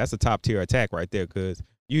 Mhm. nigga, that's a top tier attack right there. Because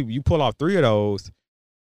you pull off 3 of those.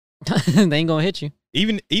 They ain't gonna hit you.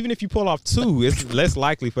 Even if you pull off 2, it's less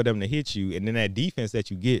likely for them to hit you. And then that defense that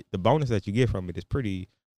you get, the bonus that you get from it is pretty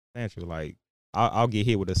substantial. Like, I'll get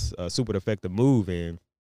hit with a super effective move, and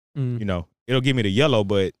Mm. you know it'll give me the yellow,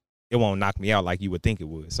 but it won't knock me out like you would think it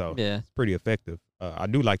would. So Yeah. it's pretty effective. I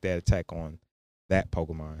do like that attack on that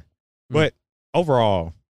Pokemon. But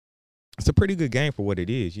overall, it's a pretty good game for what it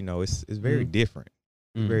is. You know, it's very different.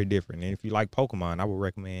 Very different. And if you like Pokemon, I would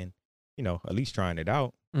recommend, you know, at least trying it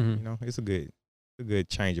out. You know, it's a good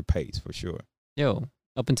change of pace for sure. Yo,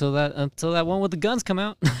 up until that one with the guns come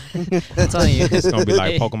out. I'm telling you. It's gonna be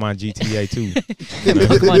like Pokemon GTA 2.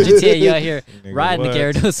 Pokemon GTA, you out here Nigga, riding what? the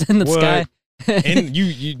Gyarados in the sky. And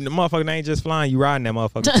you the motherfucker ain't just flying, you riding that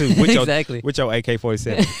motherfucker too. With Exactly. With your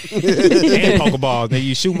AK-47. And Pokeballs. Then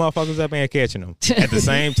you shoot motherfuckers up and catching them at the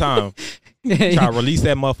same time. Try to release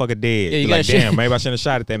that motherfucker dead. Yeah, you like, gotta damn, maybe I shouldn't have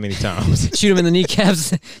shot it that many times. Shoot him in the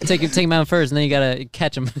kneecaps, take him out first, and then you gotta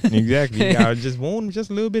catch him. Exactly. You gotta just wound him just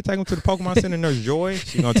a little bit, take him to the Pokemon Center, Nurse Joy.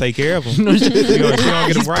 She's gonna take care of him. No, She gonna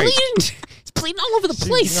get him right. Bleeding. It's bleeding all over the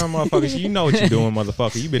place. You know, motherfuckers, you know what you're doing,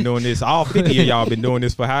 motherfucker. You've been doing this. All 50 of y'all been doing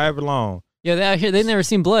this for however long. Yeah, they out here, they never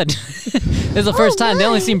seen blood. This is the first time. They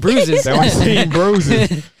only seen bruises. They only seen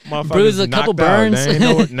bruises. Bruises, a couple burns.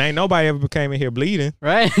 Ain't nobody ever came in here bleeding.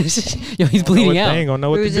 Right? Yo, he's bleeding out. They ain't gonna know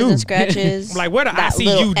what Bruises to do. and scratches. I'm like, where do I That see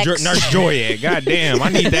little you, X. Nurse Joy at? God damn, I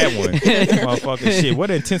need that one. Motherfucking shit.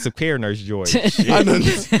 What intensive care Nurse Joy? Shit. I done,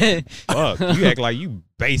 Fuck. You act like you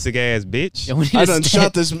basic ass bitch. Yo, we need I to done stand-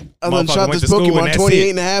 shot this. I done Motherfucker shot went this to school and Pokemon that's 28 it.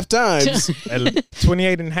 and a half times. At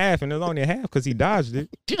 28 and a half, and it was only a half because he dodged it.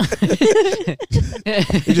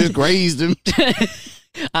 He just grazed him.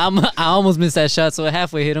 I almost missed that shot, so I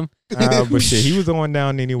halfway hit him. But shit, he was going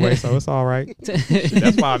down anyway, so it's all right. Shit,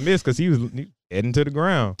 that's why I missed, because he was heading to the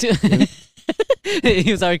ground.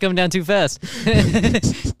 He was already coming down too fast.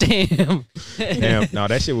 Damn. Damn, no,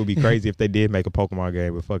 that shit would be crazy if they did make a Pokemon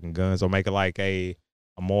game with fucking guns, or make it like a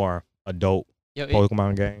more adult Yo,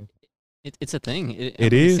 Pokemon game. it's a thing.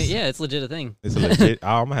 It is? Yeah, it's legit a thing. It's a legit.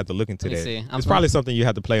 I'm gonna have to look into Let me that. see. It's probably something you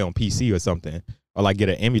have to play on PC or something, or like get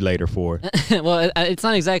an emulator for. Well, it's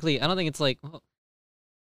not exactly. I don't think it's like.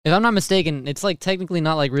 If I'm not mistaken, it's like technically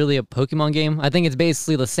not like really a Pokemon game. I think it's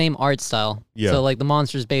basically the same art style. Yeah. So like the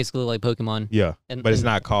monsters basically like Pokemon. Yeah, And, but it's and-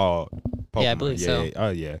 not called Pokemon. Yeah, I believe so. Oh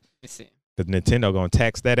yeah, Let me see. because Nintendo gonna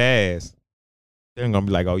tax that ass. They're gonna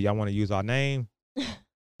be like, "Oh, y'all want to use our name? $1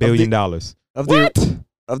 billion." Of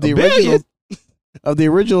the original of the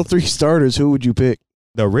original 3 starters, who would you pick?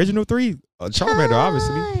 The original 3, Charmander,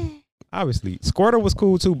 obviously. Squirtle was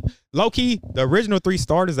cool too. Low key, the original 3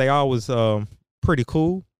 starters, they all was pretty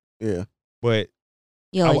cool. Yeah. But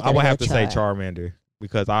You I always would gotta have go to say Char. Charmander,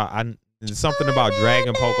 because I there's something about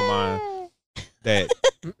Dragon Pokemon that,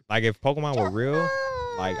 like, if Pokemon were real,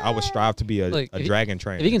 like, I would strive to be a Look, if dragon If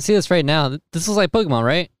trainer. you can see this right now, this is like Pokemon,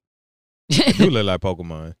 right? It do look like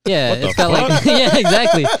Pokemon. Yeah, What the it's got like fuck? yeah,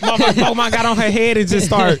 exactly. Pokemon got on her head and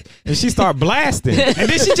she start blasting, and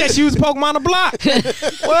then she just used Pokemon to block.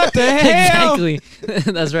 What the hell? Exactly.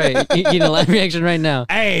 That's right. You getting a live reaction right now.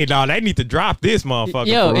 Hey, no, they need to drop this motherfucker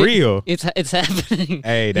Yo, for real. It's happening.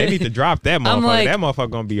 Hey, they need to drop that motherfucker. I'm like- That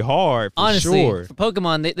motherfucker gonna be hard for Honestly, sure. for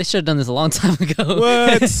Pokemon, they should have done this a long time ago.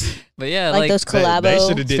 What? But yeah, Like those They collabo.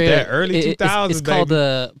 should have did straight that up, early 2000s. It's called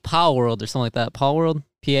the PAL World or something like that. PAL World,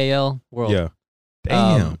 PAL World. Yeah.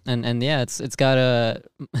 Damn. And yeah, it's got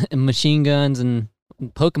machine guns and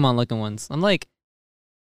Pokemon looking ones. I'm like,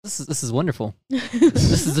 this is wonderful.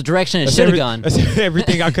 This is the direction it That's should have every- gone. That's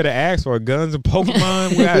everything I could have asked for. Guns and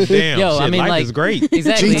Pokemon. God damn. Yo, shit, I mean, life like- is great.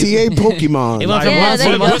 Exactly. GTA Pokemon. It went Like, from Yeah, one there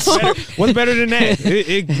you to go. what's better than that?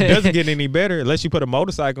 It doesn't get any better unless you put a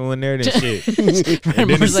motorcycle in there. Then shit. Ride And then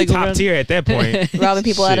it's motorcycle top around. tier at that point. Robbing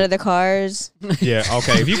people out Shit. of their cars. Yeah,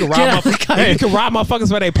 okay. If you can Get rob out the car. motherfuckers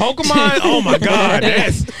for their Pokemon, oh my god,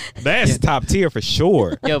 that's top tier for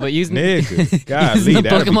sure. Yo, but using, Nigga, golly, using the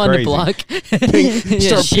that'd be Pokemon to crazy. block. Pink,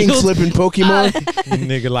 start pink shield. slipping Pokemon.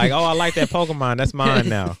 Nigga, like, oh, I like that Pokemon. That's mine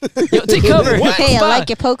now. Yo, take cover. Hey, I Spot. like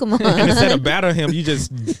your And Pokemon. instead of battle him, you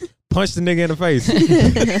just punch the nigga in the face.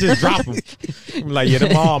 Just drop him. I'm like, yeah,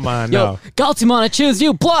 them all mine Yo, now. Galtimon, I choose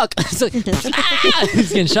you. Block. It's like, ah! He's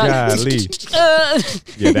getting shot. Golly.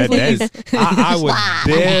 Yeah, that is. I would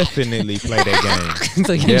definitely play that It's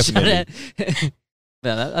like getting shot Definitely. at.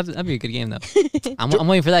 Yeah, that'd be a good game though. I'm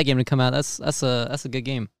waiting for that game to come out. That's a good game.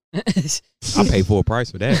 game. I pay full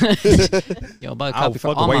price for that. Yo, buy a I copy would for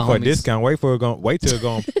fucking all my wait for a homies. discount. Wait till it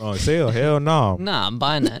go on sale. Hell no. Nah, I'm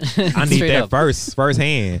buying that. I need Straight that up. first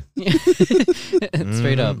hand.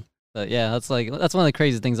 Straight up. But yeah, that's one of the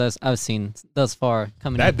crazy things I've seen thus far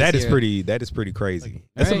coming. out That this is year. pretty crazy.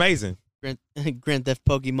 That's Right. amazing. Grand Theft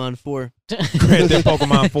Pokemon 4. Grand Theft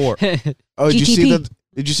Pokemon 4. Oh, did you see GTP. that?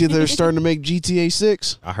 Did you see they're starting to make GTA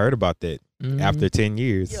 6? I heard about that after 10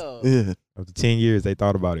 years. Yeah. After 10 years, they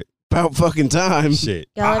thought about it. About fucking time. Shit.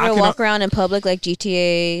 Y'all I ever can- walk around in public like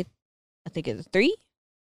GTA? I think it's 3.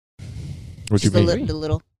 What you Just the, mean? the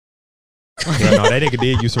little. Yeah, no, that nigga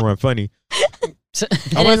did used to run funny.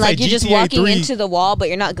 And then like you're just walking into the wall, but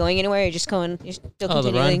you're not going anywhere. You're just going. You're still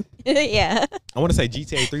continuing. Yeah. I want to say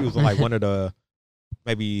GTA 3 was like one of the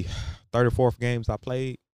maybe third or fourth games I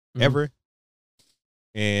played ever,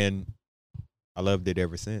 and I loved it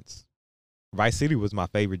ever since. Vice City was my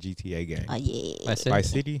favorite GTA game. Oh yeah. Vice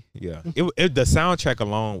City, yeah. It the soundtrack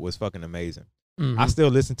alone was fucking amazing. I still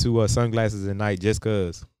listen to Sunglasses at Night just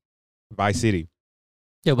cause Vice City.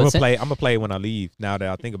 Yeah, I'm gonna play it when I leave. Now that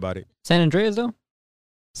I think about it. San Andreas though.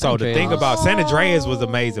 So the thing about San Andreas was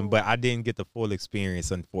amazing, but I didn't get the full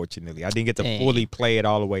experience. Unfortunately, I didn't get to fully play it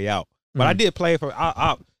all the way out. But I did play it for.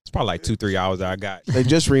 It's probably like 2-3 hours that I got. They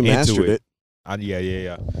just remastered it.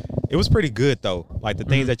 Yeah. It was pretty good though. Like the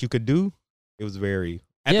things that you could do, it was very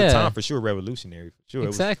at the time for sure revolutionary. For sure,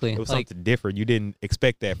 Exactly. It was something different. You didn't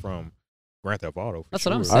expect that from Grand Theft Auto. That's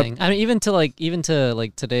what I'm saying. I mean, even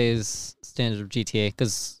to today's standard of GTA,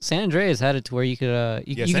 because San Andreas had it to where you could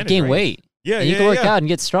you could gain weight. Yeah, you could work out and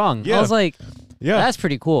get strong. Yeah. I was like, that's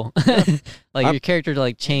pretty cool. Like your character to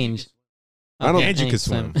like change. And you could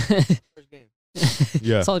swim.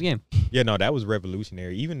 Yeah, solid game. Yeah, no, that was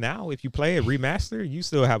revolutionary. Even now, if you play it remastered, you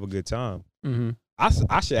still have a good time. I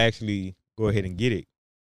should actually go ahead and get it.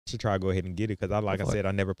 I should try to go ahead and get it because I said,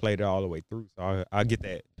 I never played it all the way through, so I'll get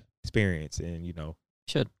that experience and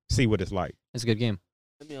should see what it's like. It's a good game.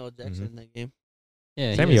 Samuel L. Jackson in that game.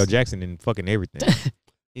 Yeah, Samuel L. Jackson in fucking everything.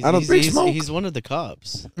 He's one of the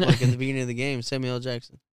cops. Like in the beginning of the game, Samuel L.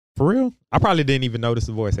 Jackson. For real? I probably didn't even notice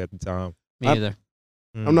the voice at the time. Me either.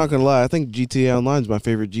 I'm not gonna lie. I think GTA Online is my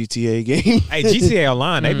favorite GTA game. Hey, GTA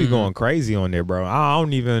Online, they be going crazy on there, bro. I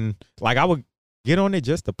don't even like. I would get on it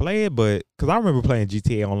just to play it, but because I remember playing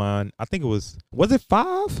GTA Online. I think it was it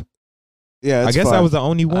 5? Yeah, I guess 5. that was the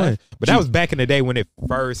only one. But that was back in the day when it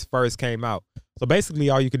first came out. So basically,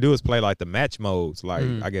 all you could do is play like the match modes, like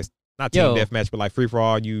I guess not team deathmatch, but like free for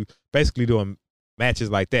all. You basically doing matches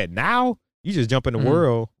like that. Now you just jump in the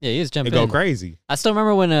world. Yeah, you just jump and in. go crazy. I still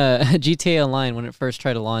remember when GTA Online, when it first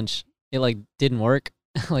tried to launch, it like didn't work.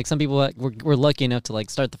 Like some people were lucky enough to like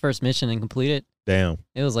start the first mission and complete it. Damn.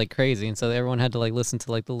 It was like crazy, and so everyone had to like listen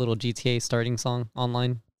to like the little GTA starting song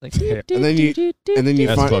online. Like, and then you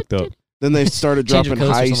that's fucked up. Then they started dropping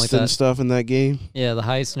heists and stuff in that game. Yeah, the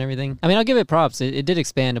heist and everything. I mean, I'll give it props. It did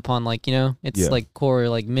expand upon like it's like core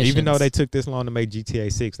like missions. Even though they took this long to make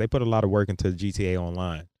GTA 6, they put a lot of work into GTA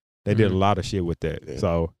Online. They did a lot of shit with that. Yeah.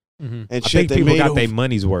 So and I think people got their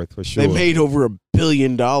money's worth for sure. They made over $1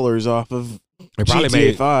 billion off of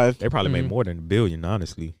GTA 5. They probably made more than $1 billion,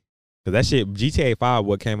 honestly. Because that shit, GTA 5,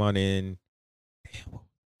 what came out in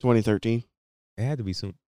 2013. It had to be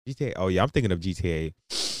soon. GTA. Oh yeah, I'm thinking of GTA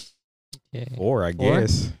 4. I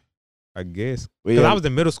guess. Because I was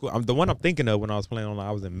in middle school. The one I'm thinking of when I was playing online,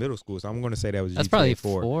 I was in middle school, so I'm going to say that was That's GTA probably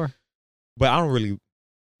 4. But I don't really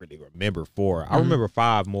remember 4. I remember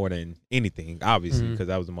 5 more than anything, obviously, because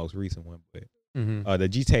that was the most recent one. But the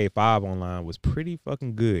GTA 5 online was pretty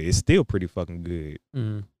fucking good. It's still pretty fucking good.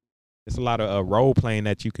 It's a lot of role playing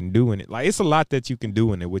that you can do in it. Like it's a lot that you can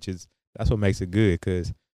do in it, that's what makes it good,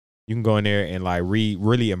 because you can go in there and like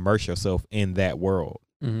really immerse yourself in that world.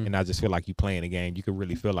 And I just feel like you playing a game. You can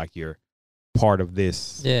really feel like you're part of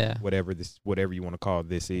this. Yeah. Whatever you want to call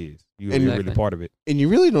this is. You're really part of it. And you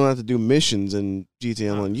really don't have to do missions in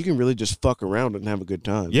GTA Online. You can really just fuck around and have a good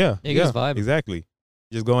time. Yeah. Just vibe. Exactly.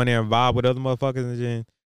 Just go in there and vibe with other motherfuckers and then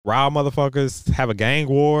rob motherfuckers, have a gang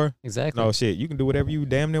war. Exactly. No shit. You can do whatever you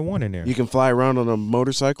damn near want in there. You can fly around on a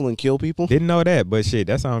motorcycle and kill people. Didn't know that, but shit,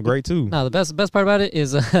 that sounds great too. No, the best part about it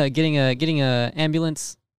is getting a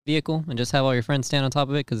ambulance vehicle and just have all your friends stand on top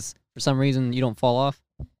of it, because for some reason you don't fall off.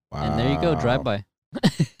 Wow. And there you go, drive by.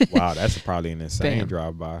 Wow, that's probably an insane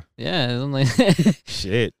drive by. Yeah, I'm like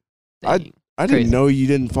shit. I didn't know you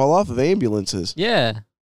didn't fall off of ambulances. Yeah.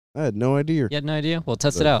 I had no idea. You had no idea? Well,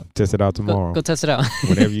 test it out. Test it out tomorrow. Go test it out.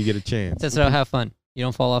 Whenever you get a chance. Test it out. Have fun. You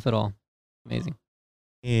don't fall off at all. Amazing.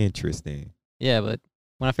 Interesting. Yeah, but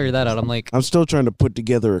when I figured that out, I'm like, I'm still trying to put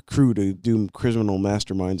together a crew to do criminal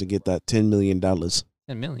masterminds and get that $10 million.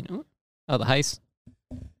 10 million? Oh, the heist?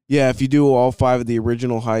 Yeah, if you do all 5 of the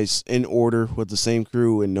original heists in order with the same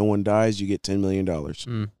crew and no one dies, you get $10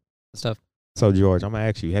 million. Stuff. So, George, I'm going to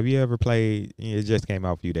ask you, have you ever played, it just came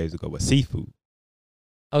out a few days ago, but Sifu?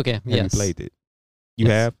 Okay, Have you played it? You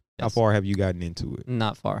have? How far have you gotten into it?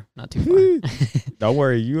 Not far. Not too far. Don't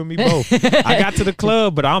worry, you and me both. I got to the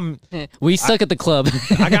club, but we suck at the club.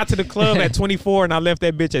 I got to the club at 24 and I left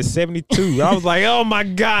that bitch at 72. I was like, oh my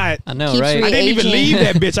God. I know, right? I didn't even leave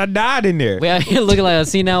that bitch. I died in there. We out here looking like a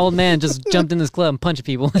senile old man just jumped in this club and punched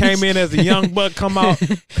people. Came in as a young buck, come out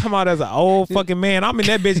as an old fucking man. I'm in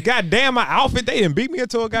that bitch. Goddamn, my outfit. They didn't beat me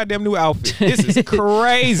into a goddamn new outfit. This is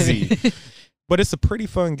crazy. But it's a pretty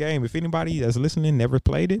fun game. If anybody that's listening never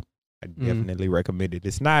played it, I definitely recommend it.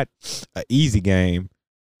 It's not an easy game,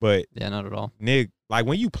 but yeah, not at all. Nick, like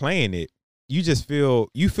when you playing it, you just feel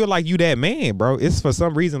like you that man, bro. It's for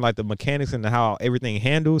some reason like the mechanics and how everything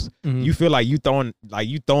handles. You feel like you throwing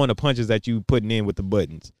the punches that you putting in with the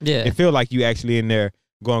buttons. Yeah, it feel like you actually in there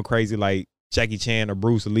going crazy like Jackie Chan or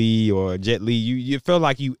Bruce Lee or Jet Li. You feel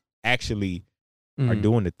like you actually are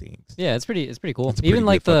doing the things. Yeah, it's pretty cool. It's a Even pretty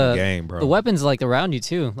like good game, bro. the weapons like around you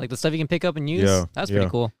too, like the stuff you can pick up and use. Yeah, That's pretty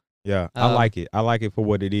cool. Yeah, I like it. I like it for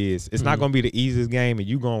what it is. It's not gonna be the easiest game, and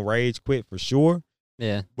you gonna rage quit for sure.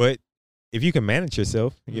 Yeah, but if you can manage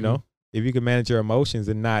yourself, you know, if you can manage your emotions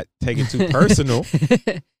and not take it too personal,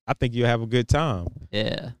 I think you'll have a good time.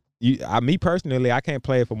 Yeah. Me personally, I can't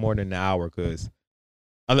play it for more than an hour because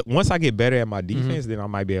once I get better at my defense, then I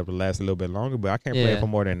might be able to last a little bit longer. But I can't play it for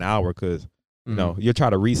more than an hour because you know you'll try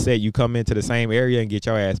to reset. You come into the same area and get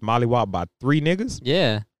your ass mollywopped by 3 niggas.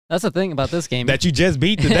 Yeah. That's the thing about this game that you just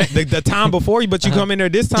beat the time before you, but you come in there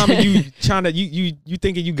this time and you trying to you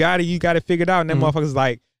thinking you got it figured out, and then motherfuckers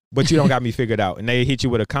like, but you don't got me figured out, and they hit you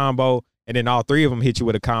with a combo, and then all 3 of them hit you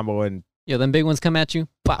with a combo, and them big ones come at you.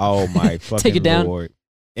 Pop. Oh my fucking Take it down. Lord!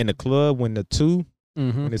 In the club when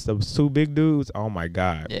when it's those 2 big dudes, oh my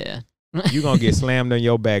god, yeah, you gonna get slammed on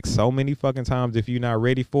your back so many fucking times if you're not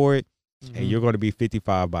ready for it. And you're gonna be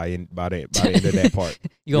 55 by the end of that part.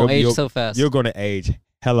 You're gonna age so fast. You're gonna age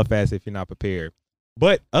hella fast if you're not prepared.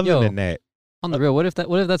 But other than that, on the real, what if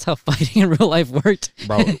that's how fighting in real life worked,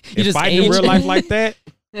 bro? If just fighting in real life like that,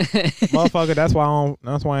 motherfucker, that's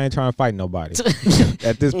why I ain't trying to fight nobody.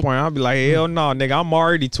 At this point, I'll be like, hell no, nigga, I'm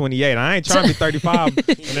already 28. I ain't trying to be 35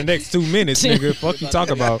 in the next 2 minutes, nigga. Fuck you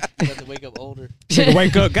talking about? You have to wake up older. Nigga,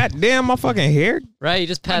 wake up. God damn, my fucking hair. Right, you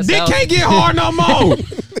just pass Dick out. can't get hard no more.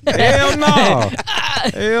 Hell no.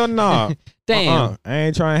 Hell no. Damn. I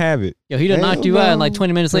ain't trying to have it. Yo, he done knocked you out, and like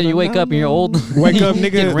 20 minutes later, you wake up and you're old. Wake up,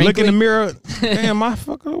 nigga, look in the mirror. Damn, my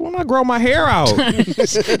fucker, when I grow my hair out.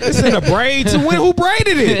 It's in a braid. So who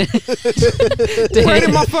braided it? Who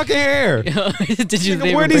braided my fucking hair? Did you?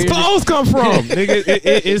 Nigga, where these clothes come from? Nigga,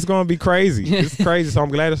 it's going to be crazy. It's crazy, so I'm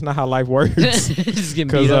glad it's not how life works. Just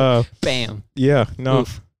get beat up. Bam. Yeah, no.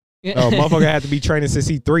 Oof. Motherfucker had to be training since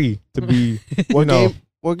he 3 to be,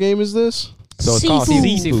 What game is this? So it's called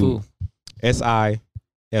Sifu.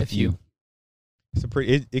 SIFU. It's a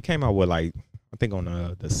pretty. It came out with like I think on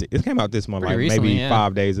it came out this month, pretty like recently, maybe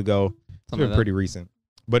 5 days ago. It's been pretty recent,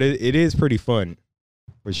 but it is pretty fun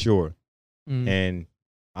for sure. And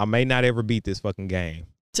I may not ever beat this fucking game,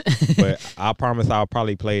 but I promise I'll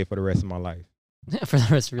probably play it for the rest of my life. For the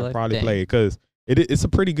rest of your life, probably play it because it's a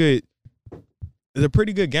pretty good. It's a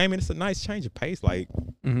pretty good game, and it's a nice change of pace. Like.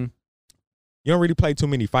 You don't really play too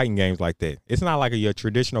many fighting games like that. It's not like your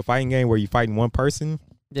traditional fighting game where you fighting one person.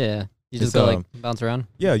 Yeah, you just go like bounce around.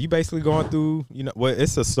 Yeah, you basically going through. Well,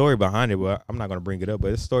 it's a story behind it. Well, I'm not gonna bring it up,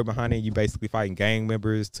 but it's a story behind it. You basically fighting gang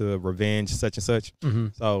members to revenge such and such.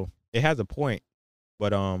 So it has a point,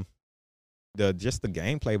 but the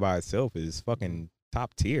gameplay by itself is fucking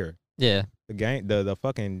top tier. Yeah, the game, the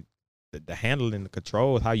fucking the handling, the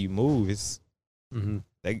controls, how you move is.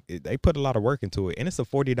 They put a lot of work into it, and it's a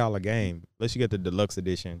 $40 game. Unless you get the deluxe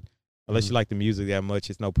edition, unless you like the music that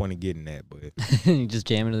much, it's no point in getting that. But you just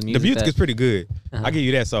jamming to the music. The music is pretty good. I give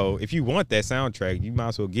you that. So if you want that soundtrack, you might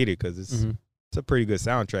as well get it because it's a pretty good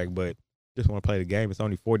soundtrack. But just want to play the game, it's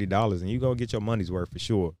only $40, and you gonna get your money's worth for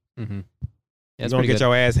sure. Yeah, you're gonna get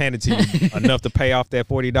your ass handed to you enough to pay off that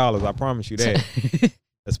 $40. I promise you that.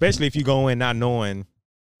 Especially if you go in not knowing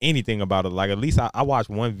anything about it. Like at least I watched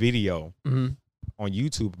one video. On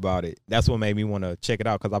YouTube about it. That's what made me want to check it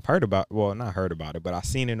out because I've heard about, well, not heard about it, but I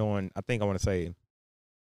seen it on, I think I want to say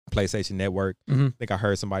PlayStation Network. I think I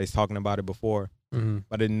heard somebody's talking about it before,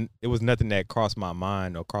 but it was nothing that crossed my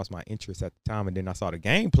mind or crossed my interest at the time. And then I saw the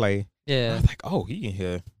gameplay. Yeah, I was like, oh, he in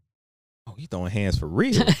here. Oh, he throwing hands for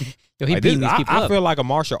real. Yo, he beating these people I feel like a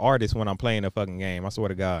martial artist when I'm playing a fucking game. I swear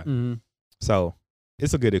to God. So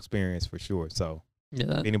it's a good experience for sure. So if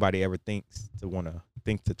anybody ever thinks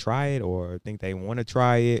to try it or think they want to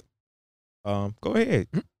try it, go ahead.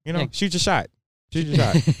 Shoot your shot. Shoot your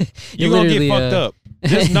shot. You're going to get fucked up.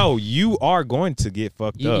 Just know you are going to get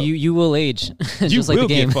fucked up. You will age. You just will like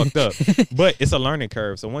the game. get fucked up. But it's a learning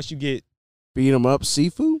curve. So once you get... Beat 'em up,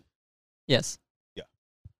 Sifu? Yes. Yeah.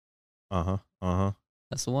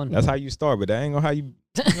 That's the one. That's how you start, but that ain't gonna how you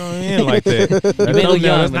end like that.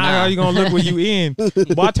 That's not how you gonna look when you in.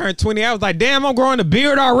 Boy, I turned 20. I was like, damn, I'm growing a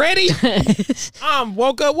beard already.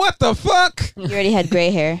 Woke up. What the fuck? You already had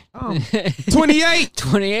gray hair. 28.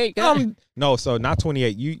 28. No, so not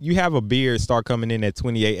 28. You have a beard start coming in at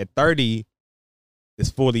 28. At 30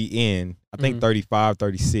 is fully in, I think 35,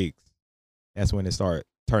 36, that's when it started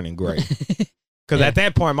turning gray. Because at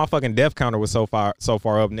that point, my fucking death counter was so far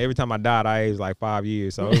up, and every time I died, I aged like 5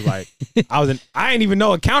 years. So it was like I didn't even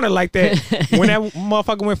know it counted like that. When that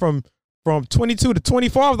motherfucker went from 22 to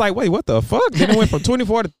 24, I was like, wait, what the fuck? Then it went from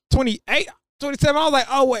 24 to 28, 27. I was like,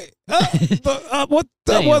 oh wait,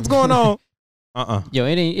 what's going on? Yo,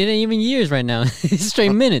 it ain't even years right now. It's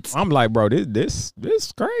straight minutes. I'm like, bro, this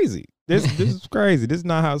is crazy. This is crazy. This is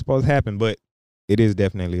not how it's supposed to happen, but it is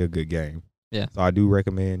definitely a good game. Yeah. So I do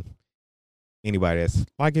recommend anybody that's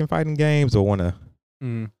liking fighting games or want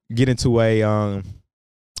to get into a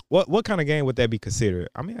what kind of game would that be considered?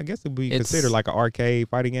 I mean, I guess it would be considered like an arcade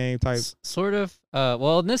fighting game type. Sort of.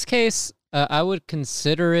 Well, in this case, I would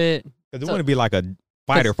consider it. Because it wouldn't be like a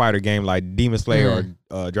fighter game like Demon Slayer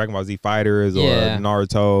or Dragon Ball Z Fighters or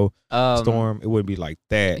Naruto Storm. It wouldn't be like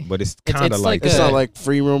that, but it's kind of like it's not like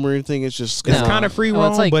free roam or anything. It's just it's kind of free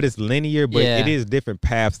roam, like, but it's linear. But it is different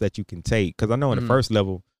paths that you can take. Because I know in the first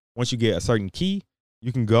level, once you get a certain key,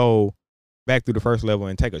 you can go back through the first level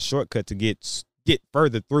and take a shortcut to get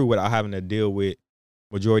further through without having to deal with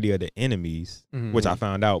majority of the enemies, which I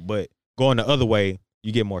found out. But going the other way,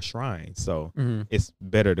 you get more shrines, so it's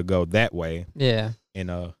better to go that way. Yeah,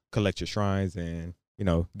 and collect your shrines and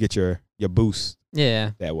get your boost.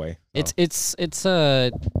 Yeah, that way. So. It's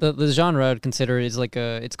the genre I'd consider is like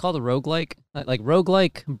it's called a roguelike, like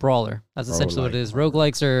roguelike brawler. That's essentially what it is.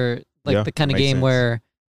 Roguelikes are like the kind of game where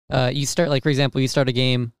you start, like, for example, you start a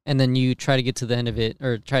game and then you try to get to the end of it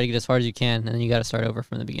or try to get as far as you can, and then you got to start over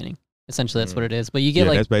from the beginning. Essentially, that's what it is. But you get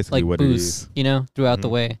that's basically what boosts, throughout the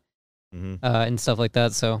way, and stuff like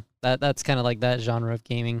that. So that's kind of like that genre of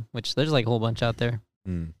gaming, which there's like a whole bunch out there.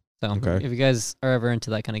 So if you guys are ever into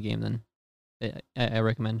that kind of game, then I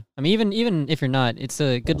recommend. I mean, even if you're not, it's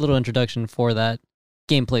a good little introduction for that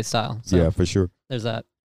gameplay style. So yeah, for sure. There's that.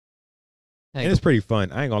 And it's pretty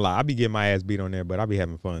fun. I ain't gonna lie. I be getting my ass beat on there, but I be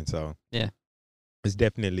having fun. So yeah, it's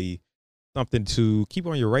definitely something to keep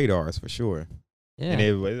on your radars for sure. Yeah,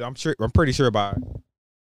 and I'm pretty sure by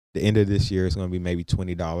the end of this year, it's gonna be maybe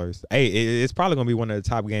 $20. Hey, it's probably gonna be one of the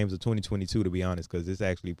top games of 2022, to be honest, because it's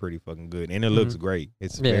actually pretty fucking good and it looks great.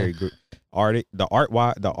 It's very good. The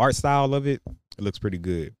art style of it looks pretty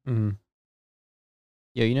good.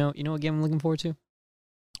 Yo, you know what game I'm looking forward to?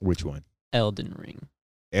 Which one? Elden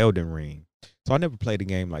Ring. So I never played a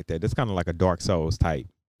game like that. That's kind of like a Dark Souls type.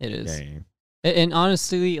 It is. Game. And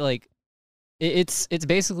honestly, like, it's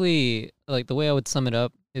basically, like, the way I would sum it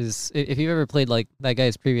up is, if you've ever played like that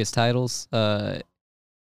guy's previous titles, the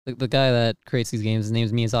guy that creates these games, his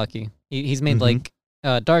name's Miyazaki. He's made like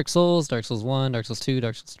Dark Souls 1, Dark Souls 2,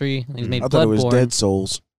 Dark Souls 3. And he's made I thought it was Bloodborne. Dead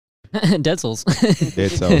Souls. Dead Souls.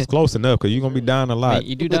 Dead Souls. Close enough, because you're going to be dying a lot. I mean,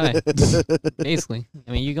 you do die. Basically.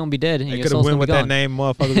 I mean, you're going to be dead. And they your could have soul's went gonna with be that gone. name,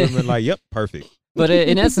 motherfuckers would have been like, yep, perfect. But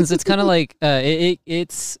in essence, it's kind of like,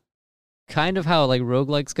 it's kind of how like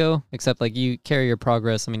roguelikes go, except like you carry your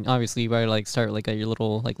progress. I mean, obviously you probably like start like at your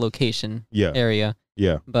little like location area.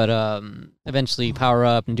 Yeah. But eventually you power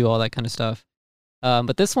up and do all that kind of stuff.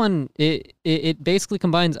 But this one, it basically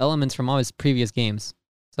combines elements from all his previous games.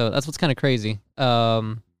 So that's what's kind of crazy.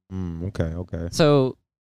 Okay. So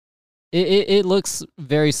it looks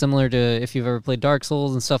very similar to if you've ever played Dark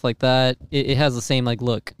Souls and stuff like that. It has the same like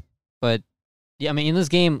look. But yeah, I mean, in this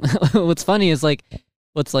game, what's funny is like,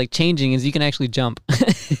 what's like changing is you can actually jump.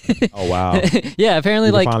 Oh wow! Yeah, apparently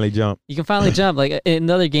you like can finally jump. You can finally jump. Like in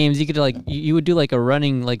other games, you could like you would do like a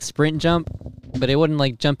running like sprint jump, but it wouldn't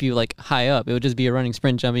like jump you like high up. It would just be a running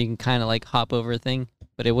sprint jump. And you can kind of like hop over a thing,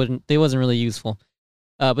 but it wasn't really useful.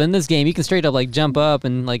 But in this game, you can straight up like jump up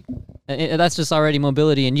and like that's just already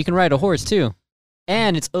mobility, and you can ride a horse too,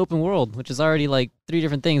 and it's open world, which is already like 3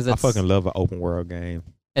 different things. I fucking love an open world game.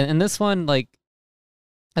 And this one, like,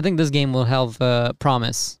 I think this game will have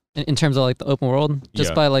promise in terms of like the open world,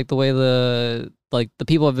 just by like the way the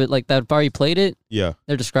people of it like that have already played it. Yeah,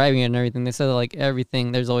 they're describing it and everything. They said like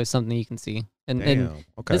everything. There's always something you can see. And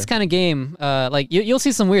this kind of game, like you'll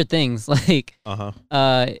see some weird things, like not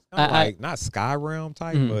Skyrim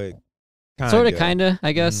type, but kinda,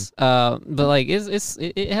 I guess. But like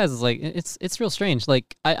it has like it's real strange.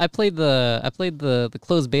 Like I played the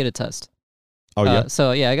closed beta test. Oh yeah.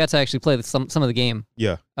 So yeah, I got to actually play some of the game.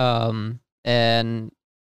 Yeah. And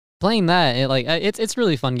playing that, it's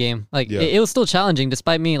really fun game. Like it was still challenging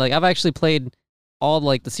despite me. Like I've actually played all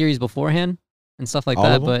like the series beforehand and stuff like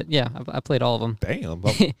that. But yeah, I played all of them. Damn.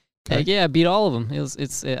 Okay. Yeah, I beat all of them.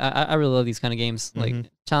 I really love these kind of games, like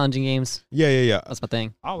challenging games. Yeah. That's my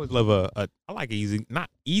thing. I always love I like not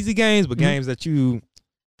easy games, but games that you.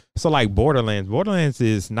 So like Borderlands. Borderlands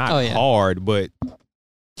is not hard, but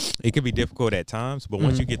it can be difficult at times, but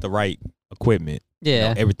once you get the right equipment,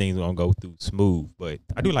 Yeah. everything's gonna go through smooth. But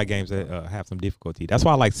I do like games that have some difficulty. That's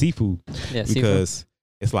why I like Sifu, Yeah. because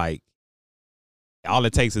it's like all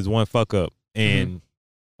it takes is one fuck up, and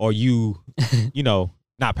or you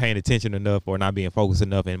not paying attention enough or not being focused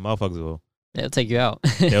enough, and motherfuckers will They'll take you out.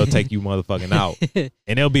 they'll take you motherfucking out,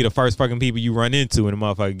 and they'll be the first fucking people you run into, and the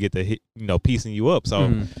motherfucker get to hit, piecing you up.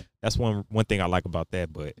 So that's one thing I like about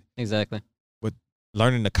that. But Exactly.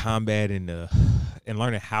 learning the combat and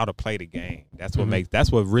learning how to play the game, that's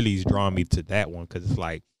what really is drawing me to that one, because it's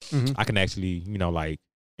like I can actually like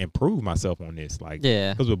improve myself on this, like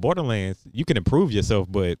because with Borderlands you can improve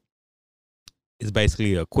yourself, but it's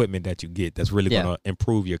basically the equipment that you get that's really gonna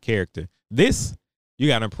improve your character. This, you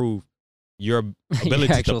gotta improve your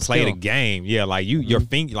ability to play the game. Yeah, like your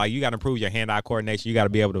finger, like you gotta improve your hand-eye coordination. You gotta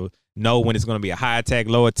be able to know when it's gonna be a high attack,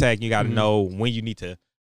 low attack. You gotta know when you need to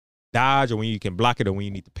dodge or when you can block it or when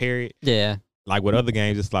you need to parry it. Yeah. Like with other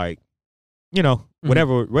games, it's like,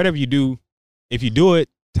 whatever you do, if you do it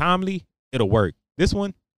timely, it'll work. This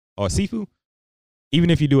one, or Sifu, even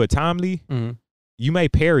if you do it timely, you may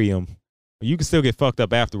parry him, but you can still get fucked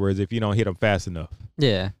up afterwards if you don't hit him fast enough.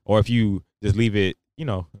 Yeah. Or if you just leave it,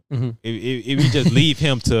 if you just leave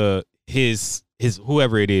him to his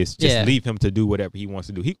whoever it is, just leave him to do whatever he wants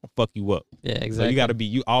to do. He gonna fuck you up. Yeah, exactly.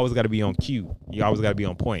 So you always gotta be on cue. You always gotta be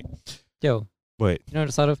on point. Yo, but you know what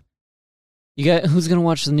I thought of? Who's gonna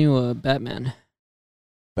watch the new Batman?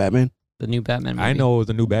 Batman? The new Batman movie. I know there's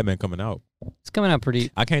a new Batman coming out. It's coming out pretty.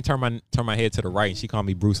 I can't turn my head to the right, and she called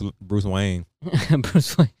me Bruce Wayne.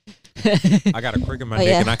 Bruce Wayne. I got a crick in my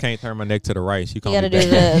neck, and I can't turn my neck to the right. She called me. You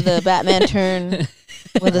gotta do the Batman turn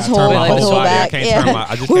with his whole I back. just can't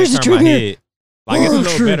turn my head. Like it's a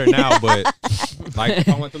little better now, but like if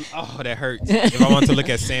I want to, that hurts. If I want to look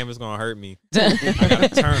at Sam, it's gonna hurt me. I gotta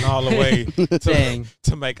turn all the way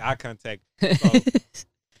to make eye contact. So,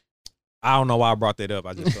 I don't know why I brought that up.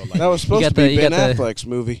 I just felt like that was supposed to be Ben Affleck's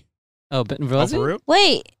movie. Oh, but was for it? real?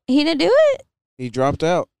 Wait, he didn't do it He dropped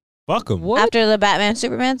out. Fuck him. after the Batman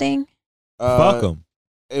Superman thing. Fuck him.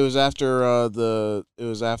 It was after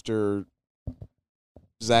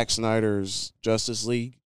Zack Snyder's Justice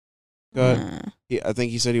League cut. I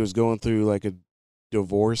think he said he was going through like a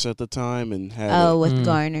divorce at the time and had with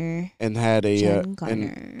Garner and had a John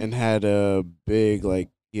Garner. and had a big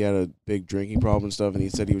he had a big drinking problem and stuff, and he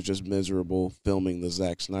said he was just miserable filming the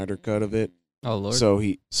Zack Snyder cut of it. Oh Lord. So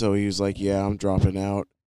he was like, yeah, I'm dropping out.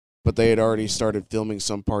 But they had already started filming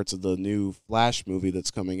some parts of the new Flash movie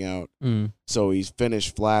that's coming out. So he's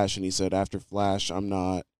finished Flash, and he said after Flash, I'm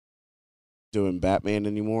not doing Batman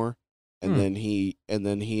anymore. And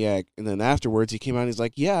then afterwards he came out and he's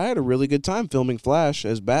like, yeah, I had a really good time filming Flash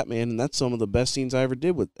as Batman, and that's some of the best scenes I ever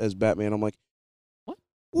did as Batman. I'm like, what?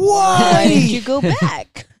 Why did you go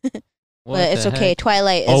back? But it's okay. Heck?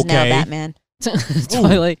 Twilight is now Batman.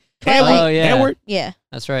 Twilight. Oh yeah. Edward? Yeah.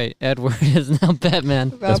 That's right. Edward is now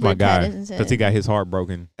Batman. That's my guy. Because he got his heart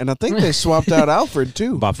broken. And I think they swapped out Alfred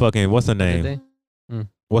too. By fucking, what's her name?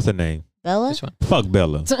 What's her name? Bella? Which one? Fuck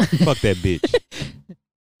Bella. Fuck that bitch.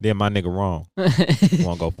 Then my nigga wrong.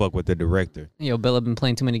 Wanna go fuck with the director. Yo, Bella been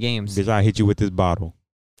playing too many games. Bitch, I hit you with this bottle.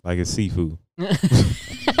 Like it's seafood.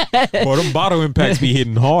 Boy, them bottle impacts be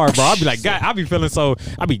hitting hard, bro. I be like, God, I be feeling so,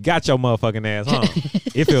 got your motherfucking ass, huh?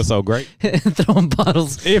 It feels so great. Throwing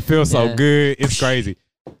bottles. It feels so good. It's crazy.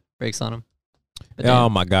 Breaks on them. Oh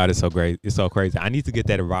my God, it's so great. It's so crazy. I need to get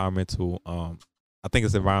that environmental, I think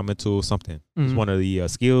it's environmental something. It's one of the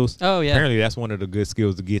skills. Oh yeah. Apparently that's one of the good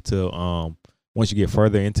skills to get to, once you get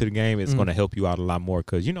further into the game, it's going to help you out a lot more.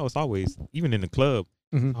 Because, it's always, even in the club,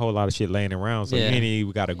 a whole lot of shit laying around. So you ain't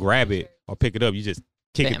even got to grab it or pick it up. You just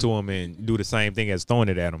kick it to them and do the same thing as throwing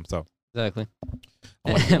it at them. So exactly.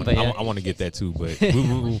 I want to get that too. But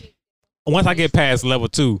once I get past level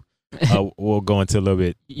 2, we'll go into a little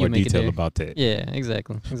bit more detail about that. Yeah,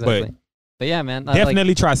 exactly. But yeah, man.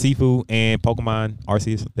 Definitely try Sifu and Pokemon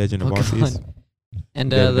Arceus, Legend of Arceus.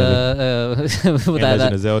 And the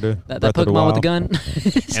Legend of Zelda, that Pokemon with the gun,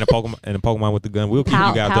 and a Pokemon with the gun. We'll keep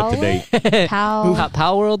you guys up to date.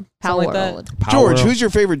 Power World, Power like World. that. George, who's your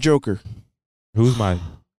favorite Joker? Who's my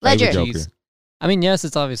Ledger? favorite Joker? Jeez. I mean, yes,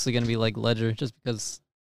 it's obviously gonna be like Ledger, just because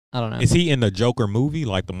I don't know. Is he in the Joker movie,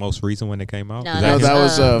 like the most recent one that came out? No, No, that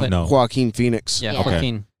was no. Joaquin Phoenix. Yeah, Okay.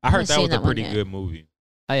 Joaquin. I heard that seen was a that one pretty yet. good movie.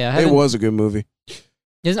 Oh yeah, It was a good movie.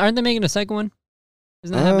 Aren't they making a second one?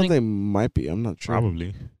 Isn't that happening? They might be. I'm not sure.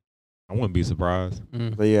 Probably. I wouldn't be surprised.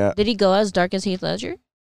 But yeah. Did he go as dark as Heath Ledger?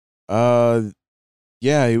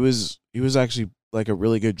 Yeah, he was actually like a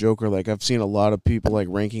really good Joker. Like I've seen a lot of people like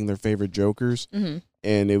ranking their favorite Jokers, and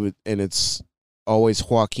it's always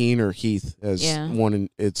Joaquin or Heath as one, and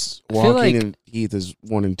it's Joaquin and Heath is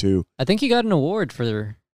 1 and 2. I think he got an award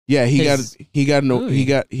for. Yeah, he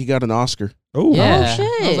got an Oscar. Oh yeah! shit!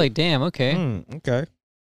 I was like, damn, okay, okay.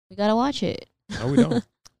 We gotta watch it. No, we don't.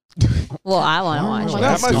 Well, I want to watch it.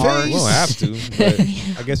 Not my face. We don't have to,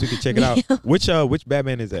 but I guess we could check it out. Which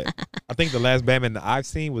Batman is that? I think the last Batman that I've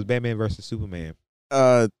seen was Batman versus Superman.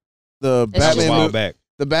 The Batman a while back.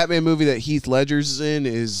 The Batman movie that Heath Ledger's in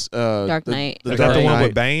is Dark Knight. The Is Dark that the one Knight.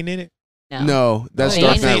 with Bane in it? No, that's Oh,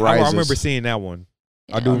 Dark yeah. Knight Rises. I remember seeing that one.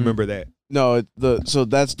 Yeah. I do remember that. No, so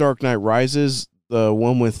that's Dark Knight Rises. The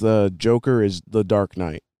one with the Joker is The Dark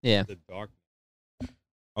Knight. yeah. The Dark.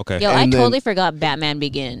 Okay. Yo, And I then- totally forgot Batman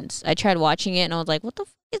Begins. I tried watching it and I was like, what the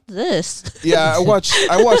fuck is this? Yeah, I watched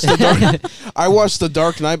the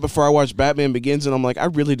Dark Knight before I watched Batman Begins, and I'm like, I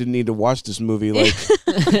really didn't need to watch this movie. Like,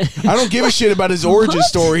 I don't give a shit about his origin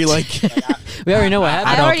story. Like, We already know what I happened.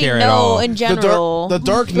 I don't already care at know all. in general. The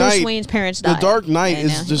Dark Bruce Knight. Wayne's parents The died. Dark Knight I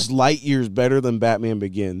is know. just light years better than Batman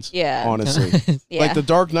Begins. Yeah. Honestly, Yeah. like the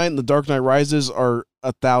Dark Knight and the Dark Knight Rises are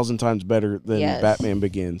 1,000 times better than Yes. Batman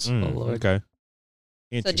Begins. Oh, Lord. Okay.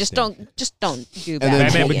 So just don't do then Batman.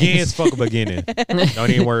 Batman Begins. Fuck a beginning. Don't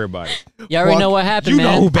even worry about it. You already know what happened, You know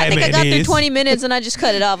man. who I Batman think I got through is. 20 minutes and I just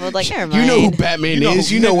cut it off. I was like, never mind. You know who Batman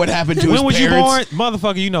is. You know what happened to his When was parents. you born,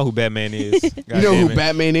 motherfucker? You know who Batman is. You know who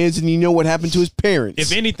Batman is, and you know what happened to his parents.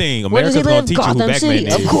 If anything, Where does he America's gonna live? teach you who Gotham Batman City.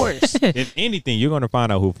 is. Of course. If anything, you're gonna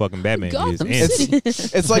find out who fucking Batman is. Gotham And City.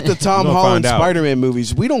 It's like the Tom We're gonna Holland find out. Spider-Man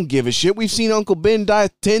movies. We don't give a shit. We've seen Uncle Ben die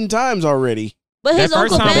 10 times already. But that his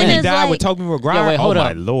first Uncle time Ben when he is died like, with Tobey Maguire, Yeah, wait, hold oh my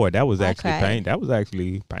up. lord, that was actually Okay. that was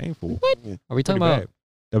actually painful. Are we talking Pretty about? bad.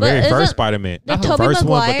 The But very isn't first Spider-Man, the not the Tobey first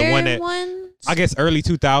one, but the Maguire one that ones? I guess early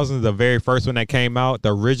 2000s, the very first one that came out,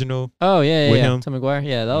 the original. Oh yeah, With yeah. him? Tom McGuire.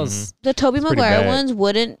 Yeah, that was. The Tobey It's pretty Maguire bad. ones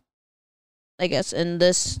wouldn't, I guess, in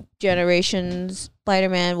this generation's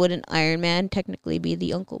Spider-Man, wouldn't Iron Man technically be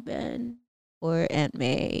the Uncle Ben or Aunt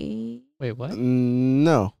May? Wait, what?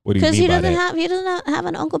 No. What do you Because mean he by doesn't that? have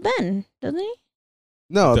an Uncle Ben, doesn't he?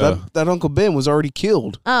 No, Duh. that Uncle Ben was already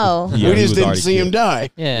killed. Oh. Yeah, we he just was didn't already see him killed. die.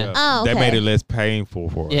 Yeah. Oh, That okay. made it less painful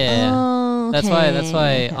for us. Yeah. Oh, That's why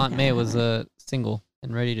okay. Aunt May was single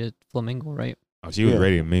and ready to flamingo, right? Oh, she was Yeah.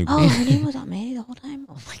 ready to mingle. Oh, her name was Aunt May the whole time?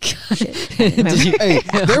 Oh, my God. Shit. Did you- Hey,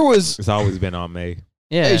 there was It's always been on May.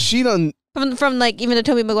 yeah. hey, she done From like even the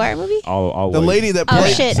Tobey Maguire movie? Always. the lady that Oh,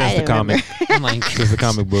 played shit. I Since the didn't comic. remember. Oh my God. Since the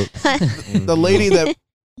comic book.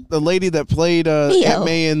 the lady that played Leo. Aunt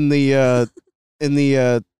May in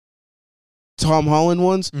the Tom Holland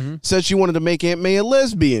ones Mhm. said she wanted to make Aunt May a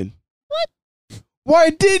lesbian. What? Why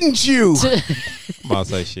didn't you? I'm about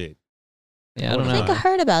to say shit. Yeah, I don't I think know. I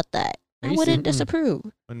heard about that. Are I you wouldn't serious? disapprove.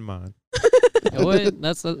 Wouldn't mind. What?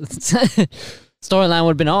 That's storyline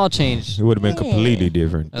would have been all changed. It would have been Yeah. completely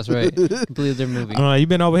different. That's right. Completely different movie. I don't know. You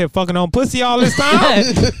been over here fucking on pussy all this time?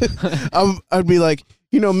 I'd be like,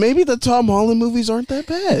 maybe the Tom Holland movies aren't that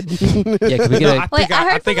bad. Yeah, can we get a I Wait, think I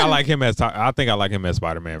I heard think from I him- like him as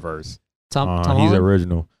Spider-Man first. Tom He's Holland?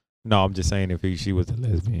 original. No, I'm just saying if she was a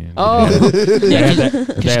lesbian. Oh. If Yeah,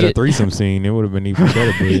 they had a threesome scene, it would have been even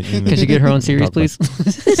better. But, Can she get her own series, Talk about-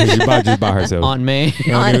 please? Just by herself. Aunt May. It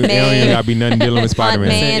don't Aunt even- it don't even May. gotta be nothing dealing with Spider-Man.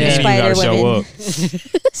 May and the You gotta show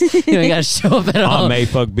Spider-Women. up. You ain't got to show up at all. Aunt May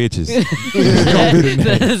fuck bitches. It's gonna be the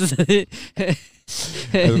name. That's-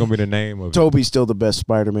 That's gonna be the name of it. Toby's still the best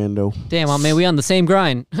Spider-Man, though. Damn, Aunt May, we on the same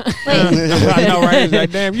grind. Wait, I know, right? It's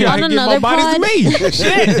like, damn, you On gotta get another more bodies than me.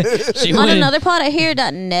 Shit. She on win. another plot, I hear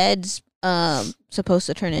that Ned's supposed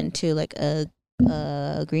to turn into like a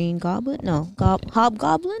green goblin. No,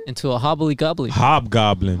 hobgoblin. Into a hobbly gobbly.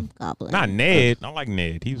 Hobgoblin. Goblin. Not Ned. I like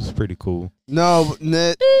Ned. He was pretty cool. No, but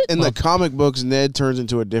Ned in Well- the comic books, Ned turns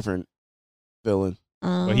into a different villain.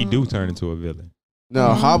 But he do turn into a villain. No,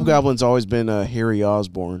 Oh. Hobgoblin's always been Harry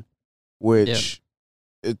Osborn, which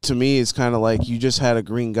to me is kind of like you just had a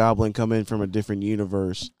Green Goblin come in from a different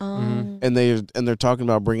universe, Um, and they're talking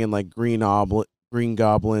about bringing like Green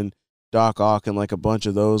Goblin, Doc Ock, and like a bunch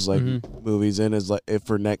of those like movies in as like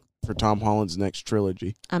for Tom Holland's next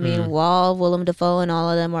trilogy. I mean, Wall, Willem Dafoe, and all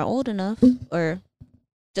of them are old enough or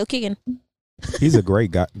still kicking. He's a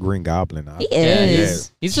great Green Goblin. He Yeah,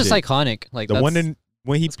 is. he's just Shit. iconic. Like The that's, one in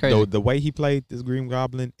when he that's crazy. the way he played this Green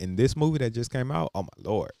Goblin in this movie that just came out. Oh my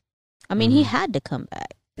lord! I mean, he had to come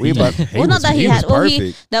back. We about Well, not that he was had. Well,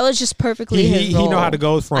 perfect. That was just perfectly his He role. know how to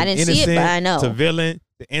go from I didn't see innocent it, but I know. to villain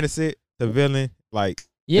to innocent to villain. Like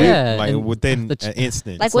yeah, like and within the ch- an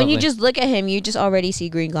instant. Like when you lovely. just look at him, you just already see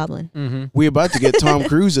Green Goblin. Mm-hmm. We about to get Tom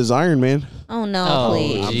Cruise as Iron Man. Oh no, Oh,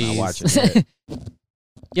 please. I'm not jeez. watching that.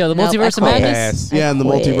 Yo, the Nope, Multiverse of I quit. Madness. Yeah, in the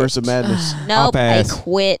quit. Multiverse of Madness. Nope, I pass.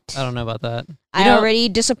 quit. I don't know about that. I already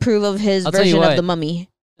disapprove of his I'll tell you version of what. the Mummy.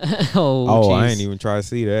 Oh, I jeez. ain't even try to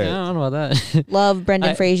see Yeah, I that. don't know about that. Love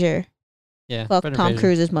Brendan Fraser. Yeah, Fuck Brendan Tom Fraser.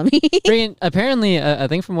 Cruise's Mummy. Apparently, I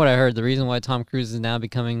think from what I heard, the reason why Tom Cruise is now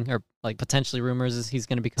becoming, or like potentially rumors is he's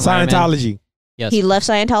going to become Iron Man. Scientology. Yes, He left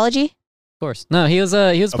Scientology. of course. No, he was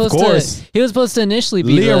supposed course. to. He was supposed to initially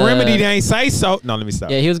be Leah the, Remedy, they ain't say so. No, let me stop.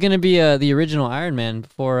 Yeah, he was going to be the original Iron Man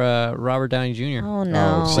before Robert Downey Jr. Oh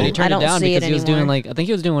no! shit. But he I turned don't it down see because it he was doing anymore. I think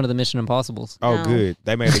he was doing one of the Mission Impossibles. Oh, No. good.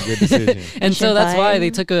 They made a good decision And so Mission that's why 5. they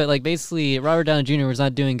took basically Robert Downey Jr. was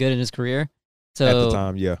not doing good in his career. So at the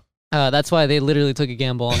time. Yeah. That's why they literally took a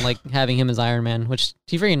gamble on having him as Iron Man, which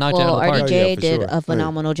he freaking knocked it out Well, of the park. RDJ Oh, yeah, for did sure. a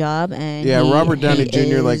phenomenal job, and Yeah, Robert Downey he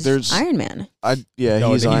Jr., like, is there's- Iron Man. He's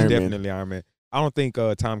Iron Man. definitely Iron Man. I don't think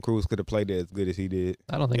Tom Cruise could have played it as good as he did.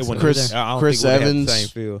 I don't think It so. wouldn't- Chris- I don't Chris think it would have the Evans. same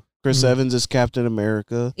feel. Chris Mhm. Evans is Captain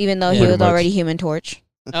America. Even though Yeah. he Pretty was much. already Human Torch.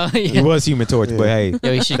 Oh He yeah. was Human Torch, but hey,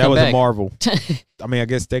 Yo, he should that come was back. a Marvel. I mean, I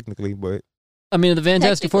guess technically, but I mean, the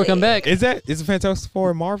Fantastic Four come back. is the Fantastic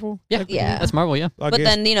Four Marvel? Yeah, Technically? Yeah. that's Marvel. Yeah. I But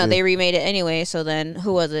guess then yeah. they remade it anyway. So then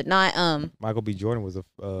who was it? Not Michael B. Jordan was a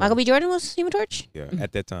Michael B. Jordan was Human Torch. yeah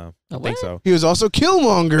at that time. Oh, I think so. He was also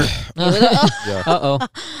Killmonger. Yeah. Uh oh.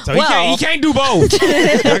 So Well- he can't do both.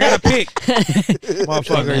 Y'all gotta pick,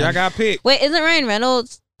 motherfucker. Y'all gotta pick. Wait, isn't Ryan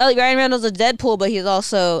Reynolds? Oh, Ryan Reynolds is Deadpool, but he's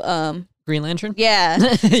also Green Lantern. yeah.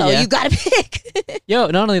 So Yeah. you gotta pick. Yo,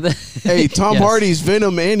 not only that. Hey, Tom Yes. Hardy's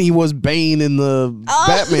Venom, and he was Bane in the Oh,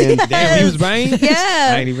 Batman. yeah. Damn, he was Bane. I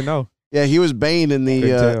Yeah, ain't even know. Yeah, he was Bane in Couldn't the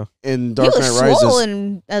tell. in he Dark Knight was Rises.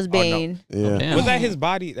 swollen as no. Bane. Yeah. Damn. Was that his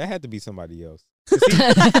body? That had to be somebody else. 'Cause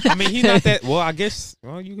I mean, he's not that. Well, I guess.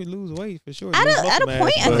 Well, you could lose weight for sure. At Lose a muscle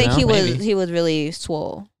point, mass, I but, think No, maybe. he was really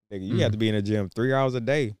swole. nigga, you have to be in the gym 3 hours a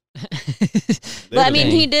day. But I mean,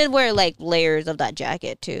 Dang. he did wear like layers of that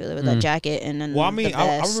jacket too. There was that jacket and then Well, I mean, the I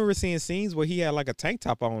vest. remember seeing scenes where he had like a tank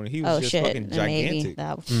top on. And he was Oh just shit! fucking Then maybe gigantic.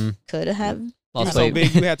 that Mm. could have. Lost He's so weight.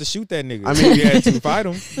 big, you had to shoot that nigga. I mean- you had to fight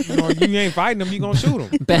him. You know, you ain't fighting him, you gonna shoot him.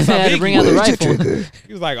 Batman had to big bring he out the was. rifle.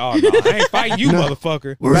 He was like, "Oh no, I ain't fighting you, No.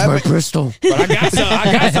 motherfucker. Where's my pistol? But I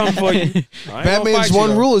got something for you. I ain't gonna Batman's fight you, one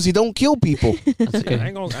though. rule is he don't kill people. That's I okay.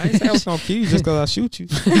 ain't say I was gonna kill you just because I shoot you.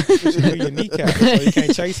 Shoot you in your kneecap so you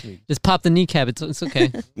can't chase me. Just pop the kneecap. It's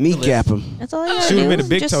okay. Kneecap him. That's all you gotta Shoot do. him in the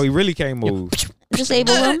big Just toe. He really can't move.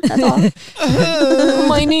 disable him. That's all.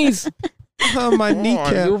 My knees. My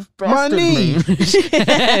kneecap. My knee.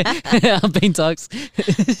 Bane talks.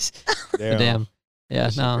 Damn. Damn. Yeah,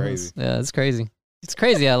 That shit no. crazy. It's crazy. It's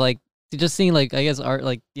crazy. I like just seeing I guess art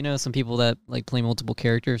some people that play multiple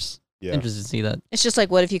characters. Yeah. Interested to see that. It's just like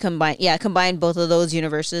what if you combine both of those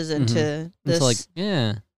universes into this? It's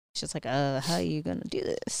yeah. It's just like how are you gonna do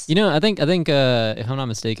this? I think if I'm not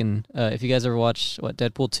mistaken, if you guys ever watched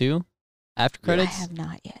Deadpool 2 after I credits. have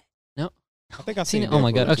not yet. I think I've Seen seen it? Oh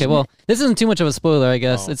my Deadpool. god. Okay, well, this isn't too much of a spoiler, I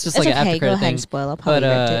guess. Oh. It's just It's like an okay. after Go credit ahead thing. and spoil. I'll probably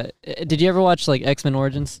rent it. But did you ever watch X-Men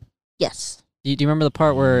Origins? Yes. Do you remember the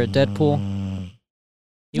part where Deadpool?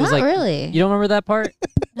 He was Not like, really. you don't remember that part?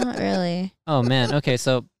 Not really. Oh man. Okay,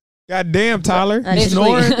 so God damn, Tyler. I You just-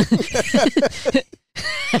 snoring?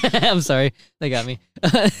 I'm sorry, they got me.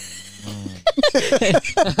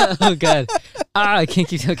 Oh god. I can't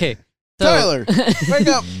keep. Okay, so, Tyler, wake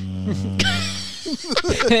up.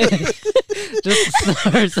 just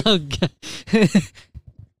snore so good.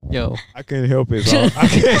 Yo, I couldn't help it, bro. I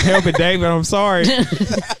can't help it, David. I'm sorry.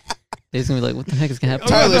 he's gonna be like, what the heck is gonna happen? What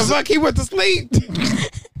the Tyler's- fuck? He went to sleep.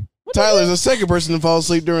 Tyler's the second person to fall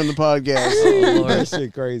asleep during the podcast. Oh, Lord. That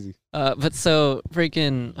shit crazy. But so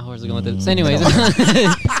freaking. Oh, where's it going with this? So anyways,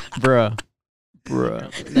 bruh.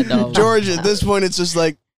 That dog. George, at this point, it's just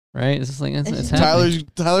like Right? It's just like it's happening.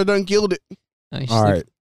 Tyler done killed it. Oh, you All sleep. right.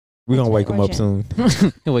 We're going to wake him up soon.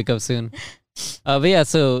 He'll wake up soon. But yeah,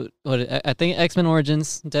 so I think X-Men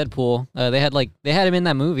Origins, Deadpool, they had him in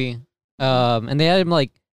that movie. And they had him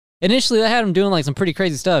initially they had him doing some pretty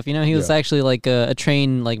crazy stuff. You know, he was Yeah. actually a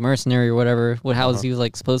trained mercenary or whatever, how he was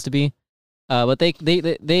supposed to be. But they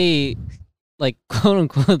quote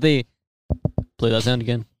unquote they play that sound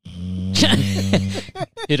again.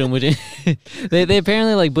 Hit him with it. They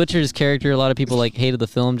apparently butchered his character. A lot of people hated the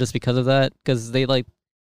film just because of that, because they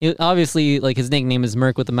obviously his nickname is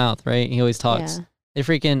Merc with the mouth, right? He always talks. Yeah. They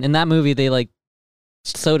freaking in that movie they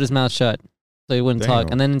sewed his mouth shut so he wouldn't talk,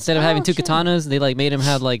 Damn. and then instead of having two shit. katanas, they made him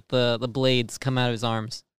have the blades come out of his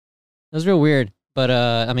arms. It was real weird, but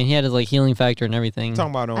I mean he had his healing factor and everything.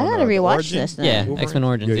 Talking about on I gotta the rewatch Origin? this then. Yeah, Wolverine? X-Men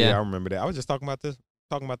Origins. Yeah, Yeah, I remember that. I was just talking about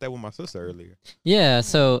that with my sister earlier. yeah.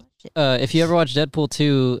 So if you ever watch Deadpool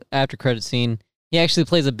 2 after credit scene, he actually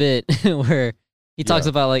plays a bit where He talks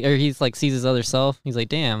about like, or he's like sees his other self. He's like,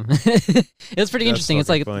 damn. It's pretty interesting. It's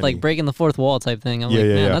like funny. like breaking the fourth wall type thing. I'm like,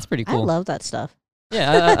 man, that's pretty cool. I love that stuff.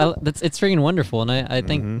 Yeah, it's freaking wonderful, and I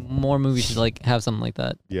think more movies should like have something like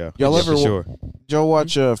that. Yeah, y'all ever sure. Joe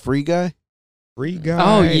watch Free Guy? Free Guy?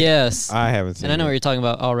 Oh yes, I haven't seen. And I know what you're talking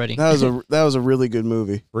about already. That was a really good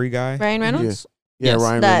movie. Free Guy. Ryan Reynolds. Yeah, Yes.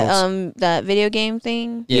 Ryan That Reynolds. that video game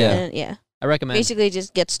thing. Yeah. Yeah. I recommend. Basically,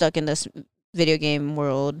 just get stuck in this video game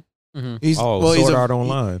world. He's Sword Art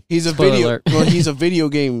Online. He's a Spoiler video. alert. Well, he's a video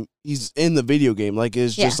game. He's in the video game. Like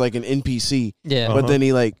it's just like an NPC. Yeah. But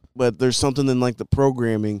then but there's something in like the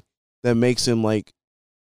programming that makes him like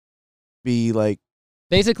be like.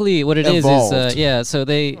 Basically, what it evolved. is so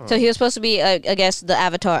they. So he was supposed to be, I guess, the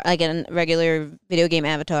avatar, like a regular video game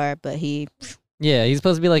avatar, but he. Yeah, he's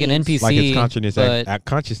supposed to be like an NPC. Like his consciousness, but,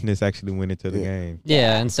 consciousnly actually went into the game.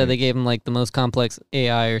 Yeah, instead they gave him like the most complex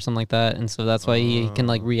AI or something like that, and so that's why he can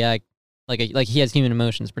like react like he has human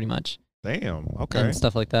emotions pretty much. Damn. Okay. And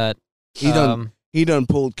stuff like that. He done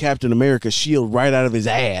pulled Captain America's shield right out of his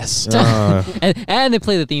ass. And they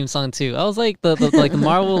play the theme song too. I was like the like the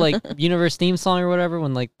Marvel like universe theme song or whatever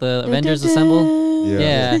when like the Avengers assemble.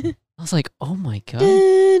 Yeah. I was like, oh my god.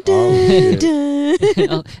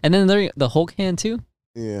 And then the Hulk hand too.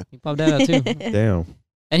 Yeah. He popped that out too. Damn.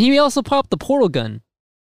 And he also popped the portal gun.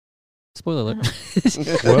 Spoiler alert.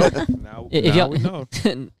 Well, now we know.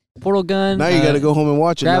 Portal gun. Now you got to go home and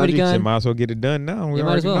watch it. Gravity Najee. gun. You might as well get it done now. We You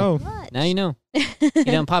might already as well. know. Now you know. He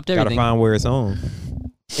done popped everything. Gotta find where it's on.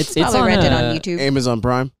 It's Probably on, rented on YouTube. Amazon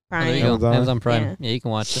Prime. Oh, there you go. Amazon? Amazon Prime. Yeah. Yeah, you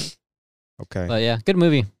can watch it. Okay. But yeah, good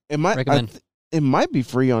movie. It might. Recommend. It might be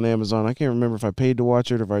free on Amazon. I can't remember if I paid to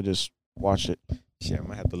watch it or if I just watched it. Shit, I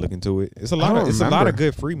might have to look into it. It's a lot of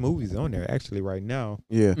good free movies on there actually right now.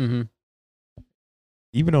 Yeah. Mm-hmm.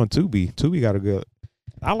 Even on Tubi. Tubi got a good.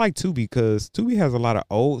 I like Tubi because Tubi has a lot of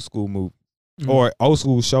old school movies or old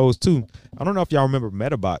school shows too. I don't know if y'all remember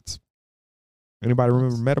Metabots. Anybody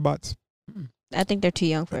remember Metabots? I think they're too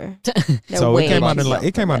young for. So it came out in too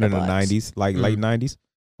it came out in the Metabots. 90s, like late 90s.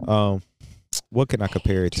 What can I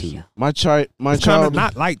compare it to? My child.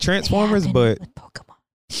 Not like Transformers, but With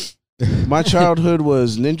Pokemon. My childhood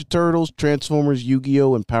was Ninja Turtles, Transformers,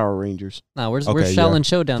 Yu-Gi-Oh, and Power Rangers. Nah, where's Okay, Shaolin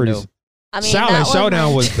Showdown pretty though? I mean, Shaolin that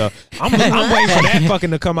Showdown was was the. I'm waiting for that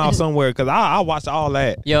fucking to come out somewhere because I watched all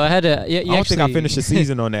that. Yo, I had to. Yeah, I don't think I finished the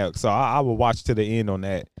season on that, so I will watch to the end on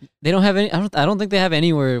that. They don't have any. I don't think they have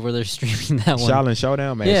anywhere where they're streaming that one. Shaolin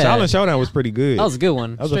Showdown, man. Yeah. Shaolin Showdown was pretty good. That was a good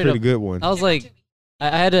one. That was a Straight pretty up. good one. I was like, I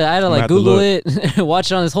had to gonna like have to Google look. it,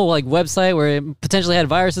 watch it on this whole like website where it potentially had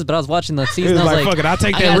viruses, but I was watching the It season. was I was like, like, fuck it, I'll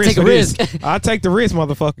take I that gotta risk take a for this. risk. I'll take the risk,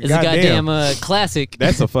 motherfucker. It's a goddamn classic.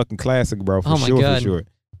 That's a fucking classic, bro. For Oh my sure, God. for sure.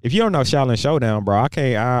 If you don't know Shaolin Showdown, bro, I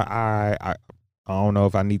can't. I don't know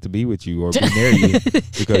if I need to be with you or be near you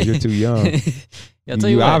because you're too young. Yeah, I'll tell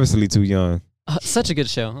you You're what. obviously too young. Such a good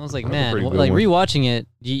show. I was like, That was a man, pretty good like one. rewatching it,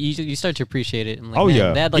 you start to appreciate it. And like, Oh, man,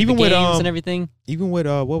 yeah. they had like Even the with, games and everything. Even with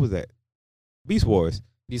what was that? Beast Wars.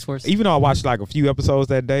 Beast Wars. Even though I watched like a few episodes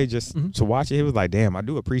that day just Mhm. to watch it, it was like, damn, I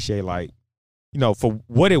do appreciate like, for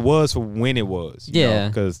what it was, for when it was. Yeah.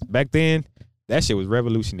 Because back then, that shit was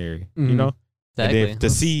revolutionary. You Mhm. know. Exactly. And then to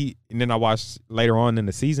see, and then I watched later on in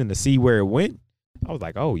the season to see where it went. I was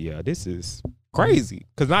like, oh yeah, this is crazy.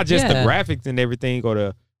 Because not just the Yeah. graphics and everything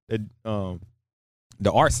or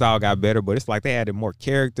the art style got better, but it's like they added more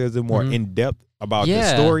characters and more Mhm. in depth about the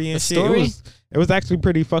Yeah, story the and shit. story. It was actually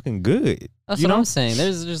pretty fucking good. That's you what know? I'm saying.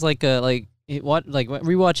 There's just like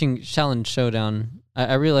rewatching Shaolin Showdown.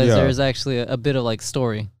 I realized Yeah. there is actually a bit of like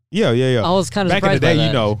story. Yeah. I was kind of Back in the surprised by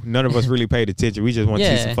day, that. none of us really paid attention. We just want to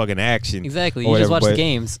see Yeah. some fucking action. Exactly. or You just whatever, watch the but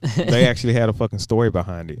games. They actually had a fucking story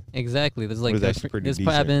behind it. Exactly. There's like was actually pretty this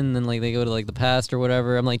decent. happened, and then like they go to like the past or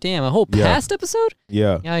whatever. I'm like, damn, a whole Yeah. past episode.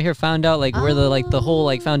 Yeah. Yeah, I found out like where the whole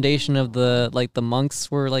like foundation of the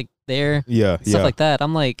monks were like there, Yeah. stuff like that.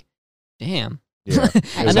 I'm like, damn. Yeah.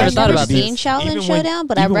 I I've never thought about seen this. Shaolin Even when- Showdown,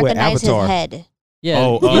 but I even with recognize his Avatar. head. Yeah.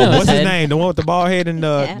 Oh, you know what's his head. name? The one with the bald head and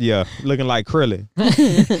Yeah. looking like Krillin. Yeah,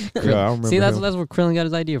 I remember. See, that's him. where Krillin got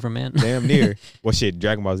his idea from, man. Damn near. Well, shit,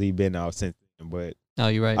 Dragon Ball Z been out since then, but Oh,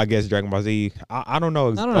 you're right. I guess Dragon Ball Z. I don't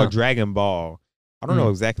know. I don't Or know. Dragon Ball. I don't Mm. know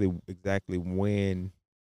exactly when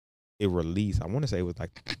it released. I want to say it was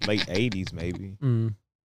like late '80s, maybe. Mm.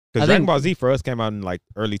 Because I Dragon think- Ball Z for us came out in like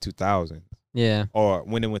early 2000s, Yeah. or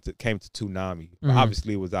when it came to Toonami. But Mhm.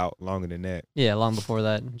 obviously, it was out longer than that. Yeah, long before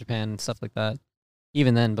that, in Japan and stuff like that.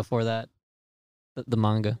 Even then, before that, the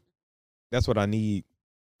manga, That's what I need.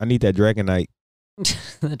 I need that Dragonite.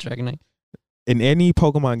 the Dragon Knight. In any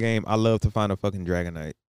Pokemon game, I love to find a fucking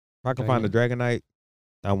Dragonite. If I can find a Dragonite,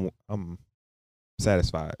 I'm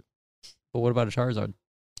satisfied. But what about a Charizard?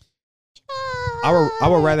 I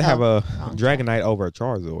would rather have a wrong Dragonite over a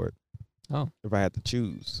Charizard. Oh. If I had to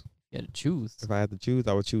choose. You had to choose. If I had to choose,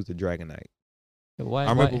 I would choose the Dragonite. Why? I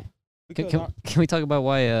remember. Can we talk about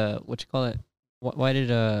why? What you call it? Why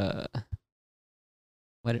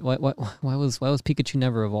was Pikachu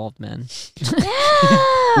never evolved, man?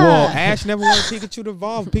 Well, Ash never wanted Pikachu to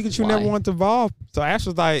evolve. Pikachu never wanted to evolve. So Ash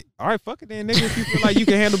was like, all right, fuck it then, nigga. If you feel like you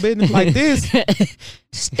can handle business like this,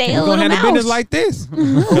 Stay you a gonna little handle mouse. business like this.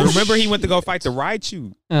 'Cause remember, he went to go fight the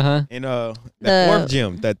Raichu in that fourth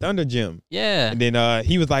gym, that Thunder gym. Yeah. And then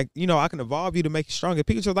he was like, I can evolve you to make you stronger.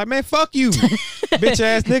 Pikachu was like, man, fuck you, bitch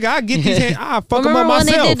ass nigga. I get these hands. I fuck him up Remember when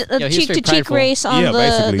myself. they did a Yo, he's straight cheek-to-cheek prideful. race on Yeah,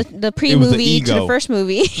 basically. the pre-movie to the ego. first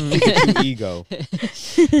movie? Ego.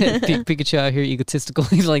 Pikachu out here egotistical.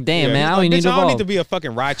 He's like, damn, Yeah, man, he's I like, don't need bitch, to I don't evolve. need to be a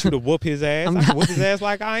fucking Raichu to whoop his ass. I can whoop his ass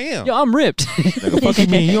like I am. Yo, I'm ripped. Nigga, fuck you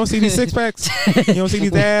mean? You don't see these six packs? You don't see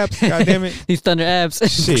these abs? God damn it. These thunder abs.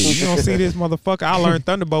 Shit, you don't see this motherfucker? I learned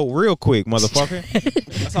Thunderbolt real quick, motherfucker.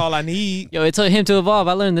 That's all I need. Yo, it took him to evolve.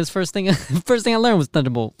 I learned this first thing. First thing I learned was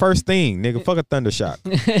Thunderbolt. First thing, nigga, fuck a thunder shot.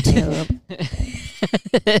 That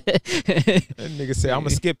nigga said, I'm gonna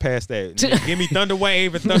skip past that. Nigga, give me Thunder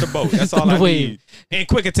Wave and Thunderbolt. That's all I Thunder need. Wave. And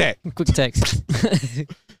Quick Attack. Quick text.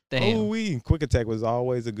 Damn. Oh, Quick Attack was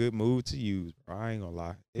always a good move to use, bro. I ain't gonna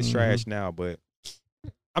lie. It's trash now, but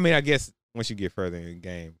I mean, I guess once you get further in the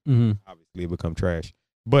game, obviously it become trash.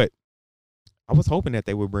 But I was hoping that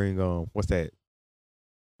they would bring what's that?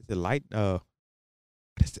 Is it light? What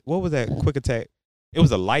was that Quick Attack? It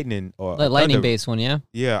was a lightning or Like lightning based one, yeah.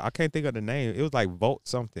 Yeah, I can't think of the name. It was like Volt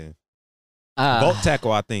something. Ah, Volt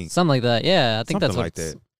Tackle, I think. something like that. Yeah, I think Something that's like what.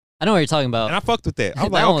 that. I know what you're talking about. And I fucked with that. I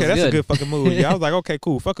was That like, one okay, was that's a good. good fucking move. Yeah, I was like, okay,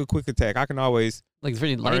 cool. Fuck a Quick Attack. I can always Like it's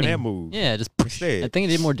pretty learn lightning. that move. Yeah, just Instead. I think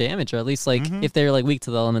it did more damage, or at least like if they're like weak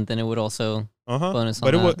to the element, then it would also bonus on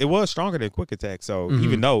But that. it was stronger than Quick Attack. So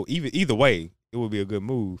either way, it would be a good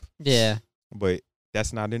move. Yeah. But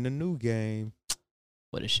that's not in the new game.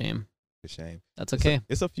 What a shame. It's a shame. That's okay.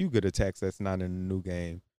 It's a few good attacks that's not in the new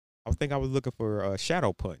game. I was looking for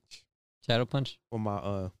Shadow Punch Shadow Punch. for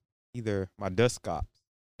my either my Dusclops,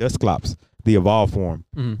 the evolved form.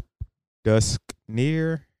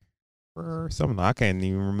 Dusknear or something. I can't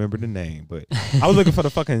even remember the name, but I was looking for the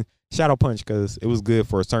fucking Shadow Punch because it was good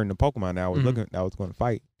for certain Pokemon that I was looking that I was going to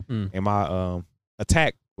fight, and my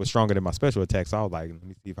attack was stronger than my special attack. So I was like, let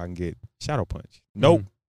me see if I can get Shadow Punch. Nope,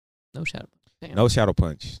 No Shadow Punch. Damn. no Shadow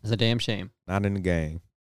Punch. It's a damn shame. Not in the game.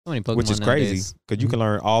 So many Pokemon Which is crazy nowadays. because you can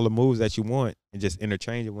learn all the moves that you want and just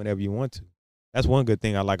interchange it whenever you want to. That's one good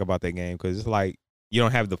thing I like about that game because it's like you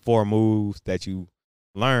don't have the 4 moves that you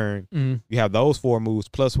learn. You have those 4 moves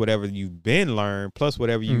plus whatever you've been learned plus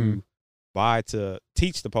whatever you buy to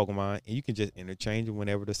teach the Pokemon, and you can just interchange it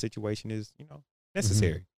whenever the situation is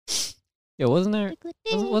necessary. Yeah, wasn't there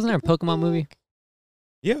a Pokemon movie?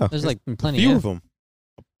 Yeah, There's like plenty. few of them,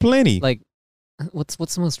 plenty. Like, what's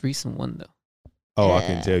the most recent one though? Oh, I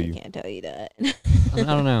can tell you. I can't tell you that. I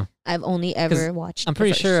don't know. I've only ever watched. I'm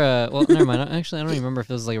pretty sure. Well, never mind. Actually, I don't even remember if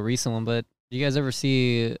it was like a recent one. But do you guys ever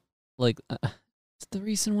see like it's the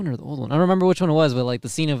recent one or the old one? I don't remember which one it was. But like the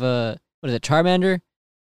scene of what is it, Charmander,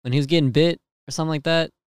 when he was getting bit or something like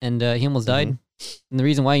that, and he almost died. And the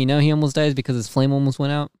reason why he almost died is because his flame almost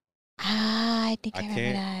went out. I think I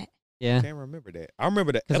remember that. Yeah, I can't remember that. I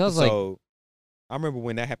remember the 'Cause I was episode. I remember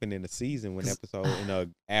when that happened in the season when episode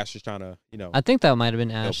and Ash was trying to I think that might have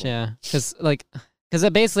been Ash. Yeah, because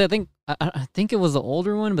basically I think it was the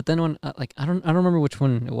older one, but then when I don't remember which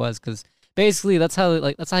one it was because basically that's how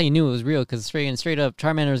you knew it was real because straight up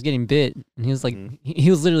Charmander was getting bit and he was like he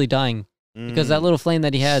was literally dying because that little flame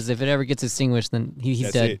that he has, if it ever gets extinguished, then he's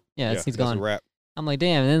That's dead. it. Yeah, he's that's gone. a wrap. I'm like,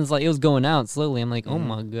 damn, and then it's like it was going out slowly. I'm like, oh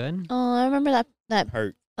my god. Oh, I remember that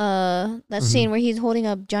Hurt. that scene where he's holding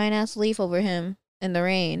a giant ass leaf over him in the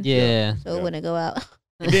rain. Yeah. So it wouldn't go out.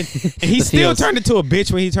 And he The still feels. turned into a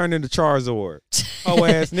bitch when he turned into Charizard. Oh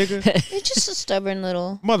ass nigga. It's just a stubborn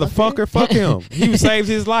little Motherfucker, fuck him. He saved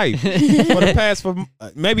his life for the past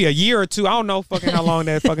maybe a year or 2. I don't know fucking how long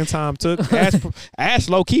that fucking time took. Ash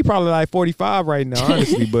low key probably like 45 right now,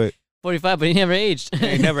 honestly, but 45, but he never aged. he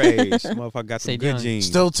ain't never aged. Motherfucker got some Stayed good young. genes.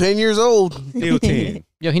 Still 10 years old. Still 10.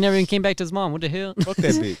 Yo, he never even came back to his mom. What the hell? Fuck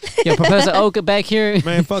that bitch. Yo, Professor Oak back here.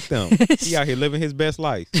 Man, fuck them. He out here living his best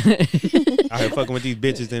life. Out here fucking with these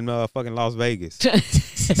bitches in fucking Las Vegas.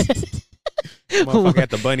 Motherfucker at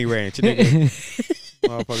the Bunny Ranch. Nigga.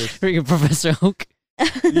 Motherfucker. Freaking Professor Oak.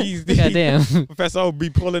 Goddamn. Goddamn. Professor O be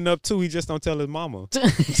pulling up too. He just don't tell his mama.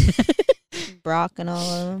 Brock and all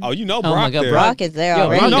of them. Oh, you know Oh Brock my God, there. Brock is there Yo,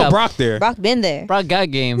 already. I know got- Brock there. Brock been there. Brock got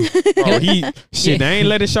game. Bro, shit, they ain't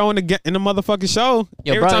let it show in the motherfucking show.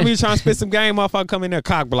 Yo, Every Brock- time he was trying to spit some game, motherfucker come in there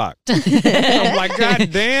cock block. I'm like, God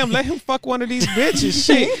damn, let him fuck one of these bitches.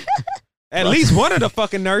 Shit. At least one of the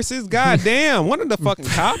fucking nurses. God damn, one of the fucking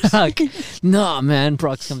cops. Brock. Nah, man.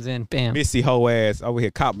 Brock comes in. Bam. Missy hoe ass over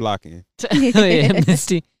here cop blocking. Oh, yeah,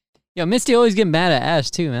 Misty. Yo, Misty always get mad at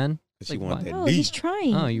Ash too, man. She Like, want why? that Oh, leak. he's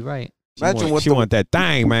trying. Oh, you're right. She want that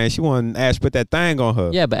thing, man. She want Ash put that thing on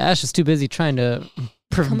her. Yeah, but Ash is too busy trying to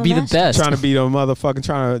Become a be the master. best. Trying to be the motherfucking,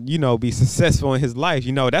 trying to, be successful in his life.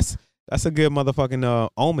 That's a good motherfucking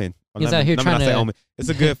omen. He's out here let me not trying say to- omen. It's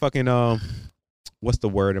a good fucking what's the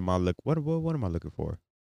word am I look? What am I looking for?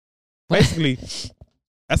 Basically,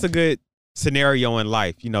 that's a good scenario in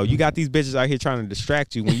life. You got these bitches out here trying to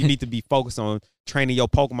distract you when you need to be focused on training your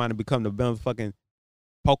Pokemon to become the motherfucking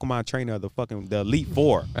Pokemon trainer of the Elite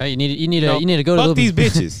Four. Right? You need to go to Fuck the, these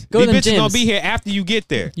bitches. Go to These them bitches gonna gyms. be here after you get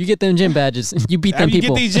there. You get them gym badges. You beat them After you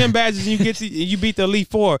people. get these gym badges and you beat the Elite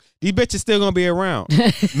Four, these bitches still gonna be around.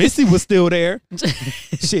 Missy was still there. Shit,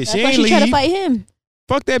 That's she why ain't she tried to leave. fight him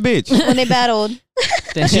Fuck that bitch. when they battled.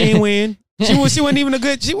 She ain't win. She wasn't even a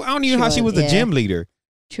good. I don't even know how she was a yeah. gym leader.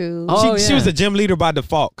 True. Oh, She yeah. was a gym leader by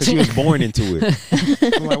default because she was born into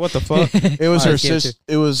it. I'm like, what the fuck? It was Oh, her I get sister.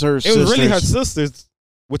 It was her. It was really her sisters. sisters,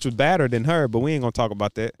 which was better than her, but we ain't gonna talk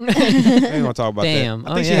about that. We ain't gonna talk about Damn. that.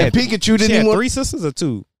 Oh, I think she yeah. had Pikachu she didn't had even want. 3 sisters or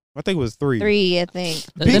 2. I think it was 3. 3, I think.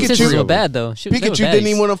 Them Pikachu- sisters were bad though. They were Pikachu baddies. didn't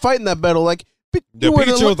even want to fight in that battle. Like The you would've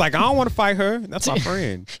Pikachu looked- was like, I don't want to fight her. That's my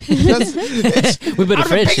friend. That's- We better I was like,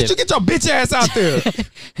 friendship. Pikachu, get your bitch ass out there,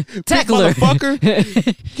 Tackle Big her. motherfucker.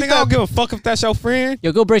 Nigga, I don't give a fuck if that's your friend.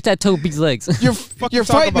 Yo, go break that Toby's legs. You're Fuck you're you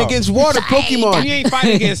talking fighting about? against water Pokemon. You ain't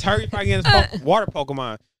fighting against her. You fighting against water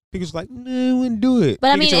Pokemon. Pikachu's like, no, I wouldn't do it.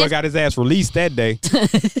 But I mean, Pikachu if- got his ass released that day.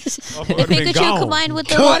 If Pikachu combined with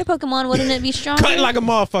the Cut. water Pokemon, wouldn't it be stronger? Cut like a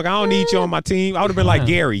motherfucker. I don't need you on my team. I would have been like,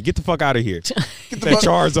 Gary, get the fuck out of here. Get the That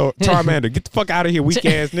fuck- Charmander, get the fuck out of here, weak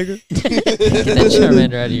ass nigga. Get that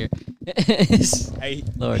Charmander out of here. Hey,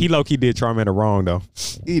 Lord. he low key did Charmander wrong though.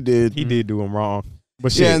 He did. He did do him wrong.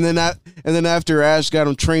 But shit, Yeah, and then after Ash got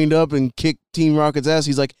him trained up and kicked Team Rocket's ass,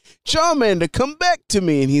 he's like, Charmander, come back to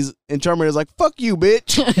me. And Charmander's like, fuck you,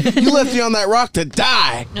 bitch. You left me on that rock to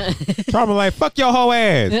die. Charmander like, fuck your whole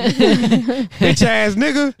ass, bitch ass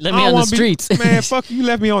nigga. Let I me don't on the wanna be- streets. man. Fuck you,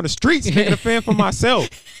 left me on the streets, nigga, to fend for myself.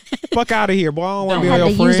 Fuck out of here, boy. I don't want I to be had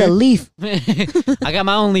to your use a friend. leaf. I got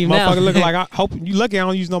my own leave now. Motherfucker looking like I hope you lucky I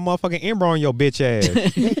don't use no motherfucking Ember on your bitch ass.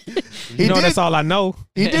 He did. That's all I know.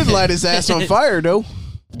 He did light his ass on fire, though.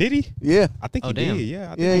 Did he? Yeah. I think Oh, he damn. did.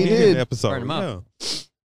 Yeah, I think Yeah, he he did in did. the episode. Burn him up. Yeah.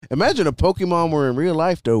 Imagine a Pokemon were in real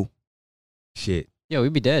life, though. Shit. Yo,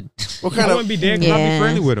 we'd be dead. What I kind of wouldn't be dead because I'd Yeah. be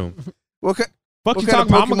friendly with him. what kind? Fuck What you kind of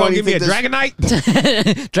talking about? I'm Pokemon gonna you give me a think Dragonite.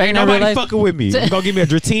 Dragon Ain't in real nobody life. fucking with me. You gonna give me a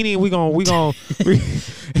Dratini and we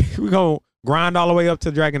gonna grind all the way up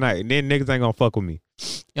to Dragonite and then niggas ain't gonna fuck with me.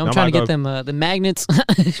 Yo, I'm I'm trying to about get to them the magnets.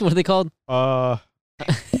 What are they called?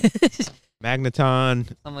 Magneton.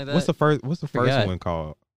 Something like that. What's the first Forgot. one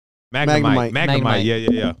called? Magnemite. Magnemite.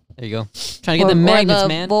 Yeah. There you go. Trying to get the magnets, the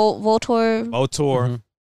man. Voltor. Voltor. Mhm.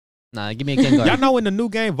 Nah, give me a Gengar. Y'all know in the new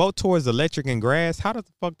game Voltor is electric and grass. How the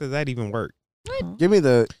fuck does that even work? Give me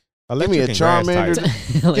a Electric and grass Charmander.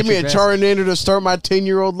 type. Give me a Electric grass. Charmander to start my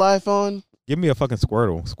 10-year-old life on. Give me a fucking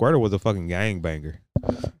Squirtle. Squirtle was a fucking gangbanger.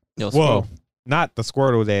 Yo, Whoa, Squirtle. not the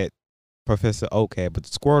Squirtle that Professor Oak had, but the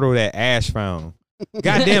Squirtle that Ash found.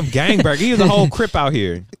 Goddamn gangbanger. He was a whole crip out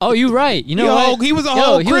here. Oh, you right. You know what? He was a Yo,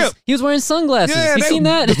 whole he crip. was wearing sunglasses. Yeah, you seen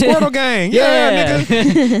that? The Squirtle gang. Yeah,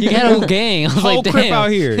 nigga. You had a whole gang. I was Whole like, crip damn.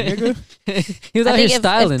 out here, nigga. He was I out here think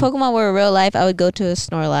styling. if Pokemon were real life, I would go to a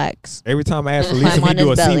Snorlax. Every time I ask for Lisa, Climb he on do a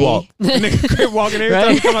his sea belly. walk. Nigga crip walking every time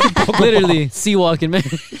Right? he come out the Pokemon. Literally, sea walking, man.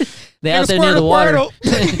 They Nigga, out there near the water. Squirtle.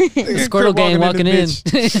 The Squirtle gang walking in.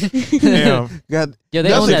 Damn. God, Yo, they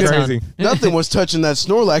That's own that crazy. town. nothing was touching that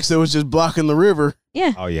Snorlax that was just blocking the river.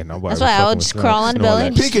 Yeah. Oh yeah, nobody. That's was why I fucking would with just crawl on the belly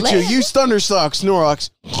and Snorlax. Pikachu, use Thunder Sock, Snorlax.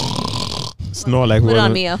 Snorlax Put it on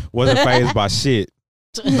wasn't, Mio. wasn't phased by shit.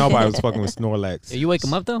 Nobody was fucking with Snorlax. Yo, you wake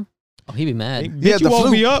him up though? Oh, he be mad. Bitch, Yeah, you the woke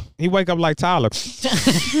flu. me up. He wake up like Tyler.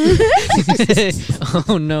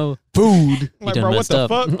 Oh no. Food. He Like, done bro, what messed the up.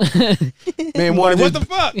 fuck? Man Like, wanted what his, the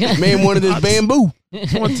fuck? man wanted his bamboo.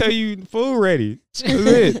 I want to tell you, food ready. That's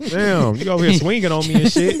it. Damn, you over here swinging on me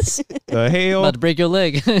and shit. The hell? About to break your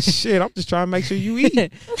leg. Shit, I'm just trying to make sure you eat.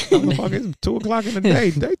 Motherfucker, it's 2 o'clock in the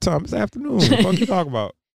day. Daytime. It's afternoon. What the fuck you talking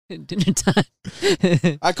about? Dinner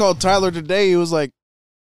time. I called Tyler today. It was like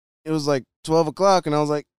 12 o'clock, and I was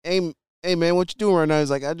like, hey man, what you doing right now?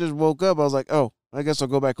 He's like, I just woke up. I was like, oh, I guess I'll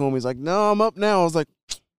go back home. He's like, no, I'm up now. I was like,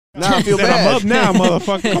 Now I feel Said, bad. I'm up now,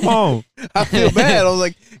 motherfucker. Come on. I feel bad. I was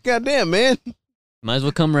like, God damn, man. Might as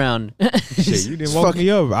well come round. Shit, you didn't woke me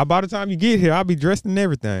up. By the time you get here, I'll be dressed and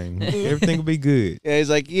everything. Everything will be good. Yeah, he's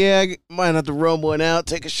like, yeah, I might have to run one out,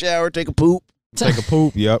 take a shower, take a poop. Take a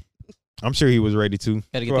poop. Yep. I'm sure he was ready to.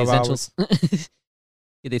 Gotta get the 12 hours. essentials.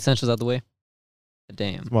 Get the essentials out the way.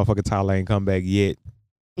 Damn. This motherfucker Tyler ain't come back yet.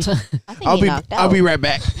 I think he knocked out. I'll be right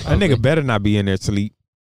back. That nigga better not be in there sleep.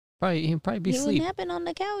 He'd probably be He was asleep. napping on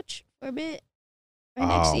the couch for a bit. Right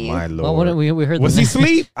next Oh to you. my lord. Well, what, we heard was the he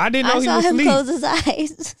asleep? I didn't know I he saw was him asleep. close his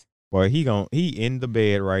eyes. Boy, he in the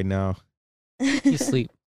bed right now. He's asleep.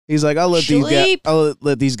 He's like, I'll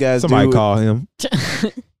let these guys Somebody do call him.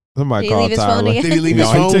 Somebody Did he call leave his phone Tyler. again? Did he leave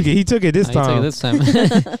No, his phone? he took it this I took it time. this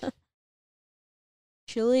time.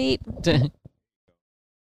 Sleep.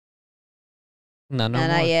 No Nah, more.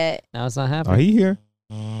 not yet. Now it's not Oh, happening. he here.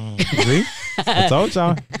 See? I told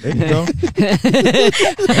y'all. There you go.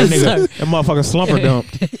 That That motherfucker slumper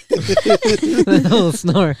dumped. little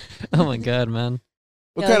snore. Oh my god, man.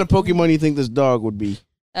 What kind of Pokemon do you think this dog would be?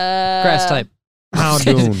 Grass type.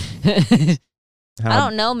 Houndoom. I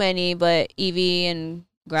don't know many, but Eevee and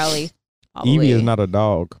Growly. Probably. Eevee is not a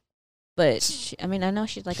dog. But I mean, I know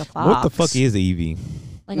she's like a fox. What the fuck is Eevee?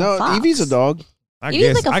 Like No, a fox. Eevee's a dog. I Eevee's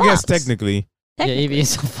guess. like a I guess fox. technically. Yeah, Technically. Eevee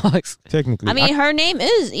is a fox. Technically. I mean, her name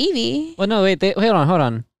is Eevee. Well, no, wait. Hold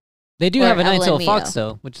on. They do Or have a nine-tailed Evelyn fox, Mio.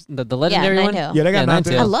 though, which is the legendary one. Ninetale. yeah, they got Yeah, nine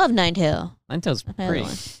Ninetale. I tails. love Ninetale. Ninetail's My favorite pretty.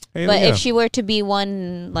 one. Hell But yeah. if she were to be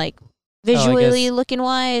one, like, visually guess- looking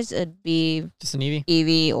wise, it'd be Just an Eevee.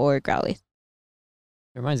 Eevee or Growly. It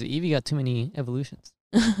reminds me, Eevee got too many evolutions.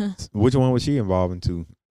 Which one was she involved into?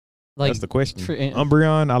 Like, That's the question. for-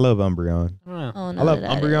 Umbreon. I love Umbreon. I don't know. Oh, no, I love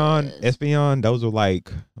that Umbreon, is- Espeon. Those were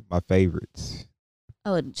like my favorites. I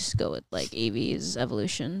would just go with, like, Eevee's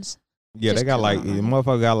evolutions. Yeah, Just they got 'cause I like don't the know.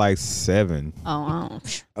 motherfucker got like 7. Oh, I think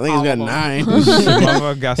he's All got of them. 9.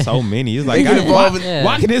 Motherfucker got so many. It's like, They could why, evolve it. Yeah.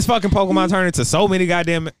 why can this fucking Pokemon turn into so many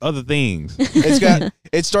goddamn other things?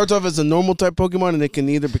 It starts off as a normal type Pokemon, and it can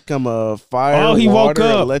either become a fire, Oh, he woke water,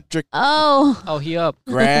 up. electric, Oh. Oh, he up.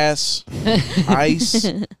 grass,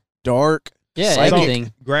 ice, dark. Yeah, Psychic.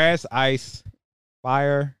 everything. Grass, ice,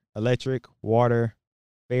 fire, electric, water,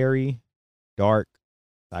 fairy, dark,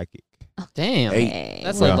 psychic. Damn. Hey.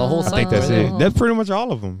 That's like the whole I think cycle that's right it. there. That's pretty much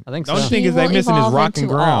all of them. I think The only so. thing She is they will missing is evolve rock and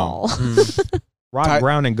into ground. all. Mm. Rock, Ty-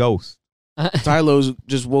 ground, and ghost. Tylo's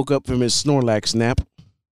just woke up from his Snorlax nap.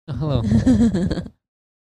 Oh, hello.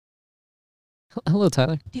 Hello,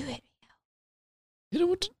 Tyler. Do it. Hit him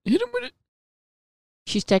with it.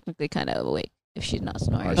 She's technically kind of awake if she's not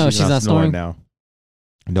snoring. Oh, she's not snoring? now.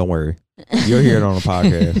 Don't worry. You'll hear it on the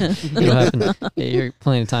podcast. It'll happen. Yeah, you're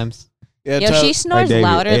plenty of times. Yeah, Yo, Tyler, she snores David,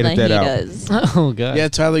 louder edit than that he out. does. Oh, God. yeah,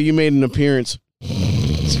 Tyler, you made an appearance.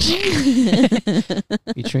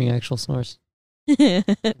 Featuring actual snores. Made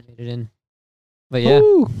it in. But yeah.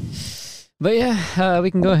 Woo. But yeah,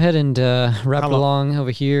 we can go ahead and wrap How it long? along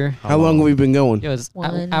over here. How long have we been going? Yo, it's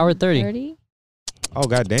hour 30. Oh,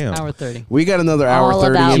 goddamn. Hour 30. We got another hour All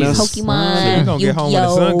 30 about in us. Pokemon. Shit, we gonna get home when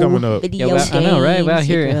the sun coming up. Video Yeah, I know, right? We're out games,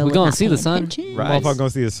 here. your girl We're gonna not see the paying sun. attention. Right. Motherfucker gonna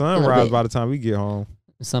see the A sunrise little bit. by the time we get home.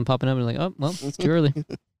 The sun popping up and like, oh, well, it's too early.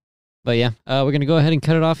 But yeah, we're gonna go ahead and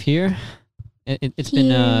cut it off here. It's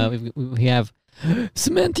been we have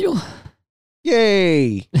Samanthiel.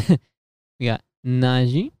 Yay! We got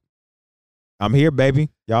Najee. I'm here, baby.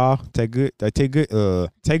 Y'all take good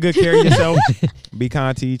care of yourself. Be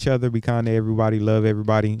kind to each other. Be kind to everybody. Love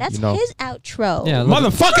everybody. That's you know. his outro. Yeah, look-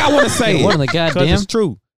 Motherfucker, I want to say Yeah, it. what in the 'Cause goddamn? it's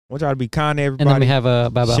true. I want y'all to be kind to And then everybody. we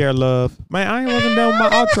have Baba. Share love. Man, I ain't wasn't done with my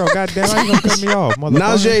outro. Goddamn, I ain't gonna cut me off. Motherfucker.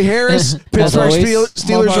 Najee Harris, Pittsburgh always, Steelers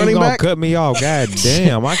Motherfucker running gonna back. cut me off.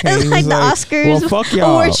 Goddamn, I can't It's even like the say. Oscars Well, fuck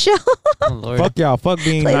y'all. award show. Oh, Lord. Fuck y'all. Fuck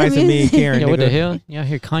being Play the nice and being music. caring. Yeah, what the nigga. hell? You out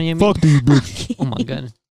here Kanye me? Fuck these bitches. Oh my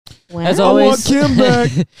god. Wow. As I always, want Kim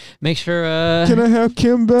back. make sure Can I have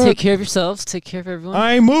Kim back? take care of yourselves, take care of everyone.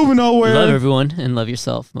 I ain't moving nowhere. Love everyone and love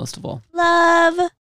yourself most of all. Love.